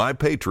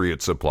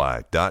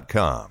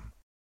 MyPatriotSupply.com.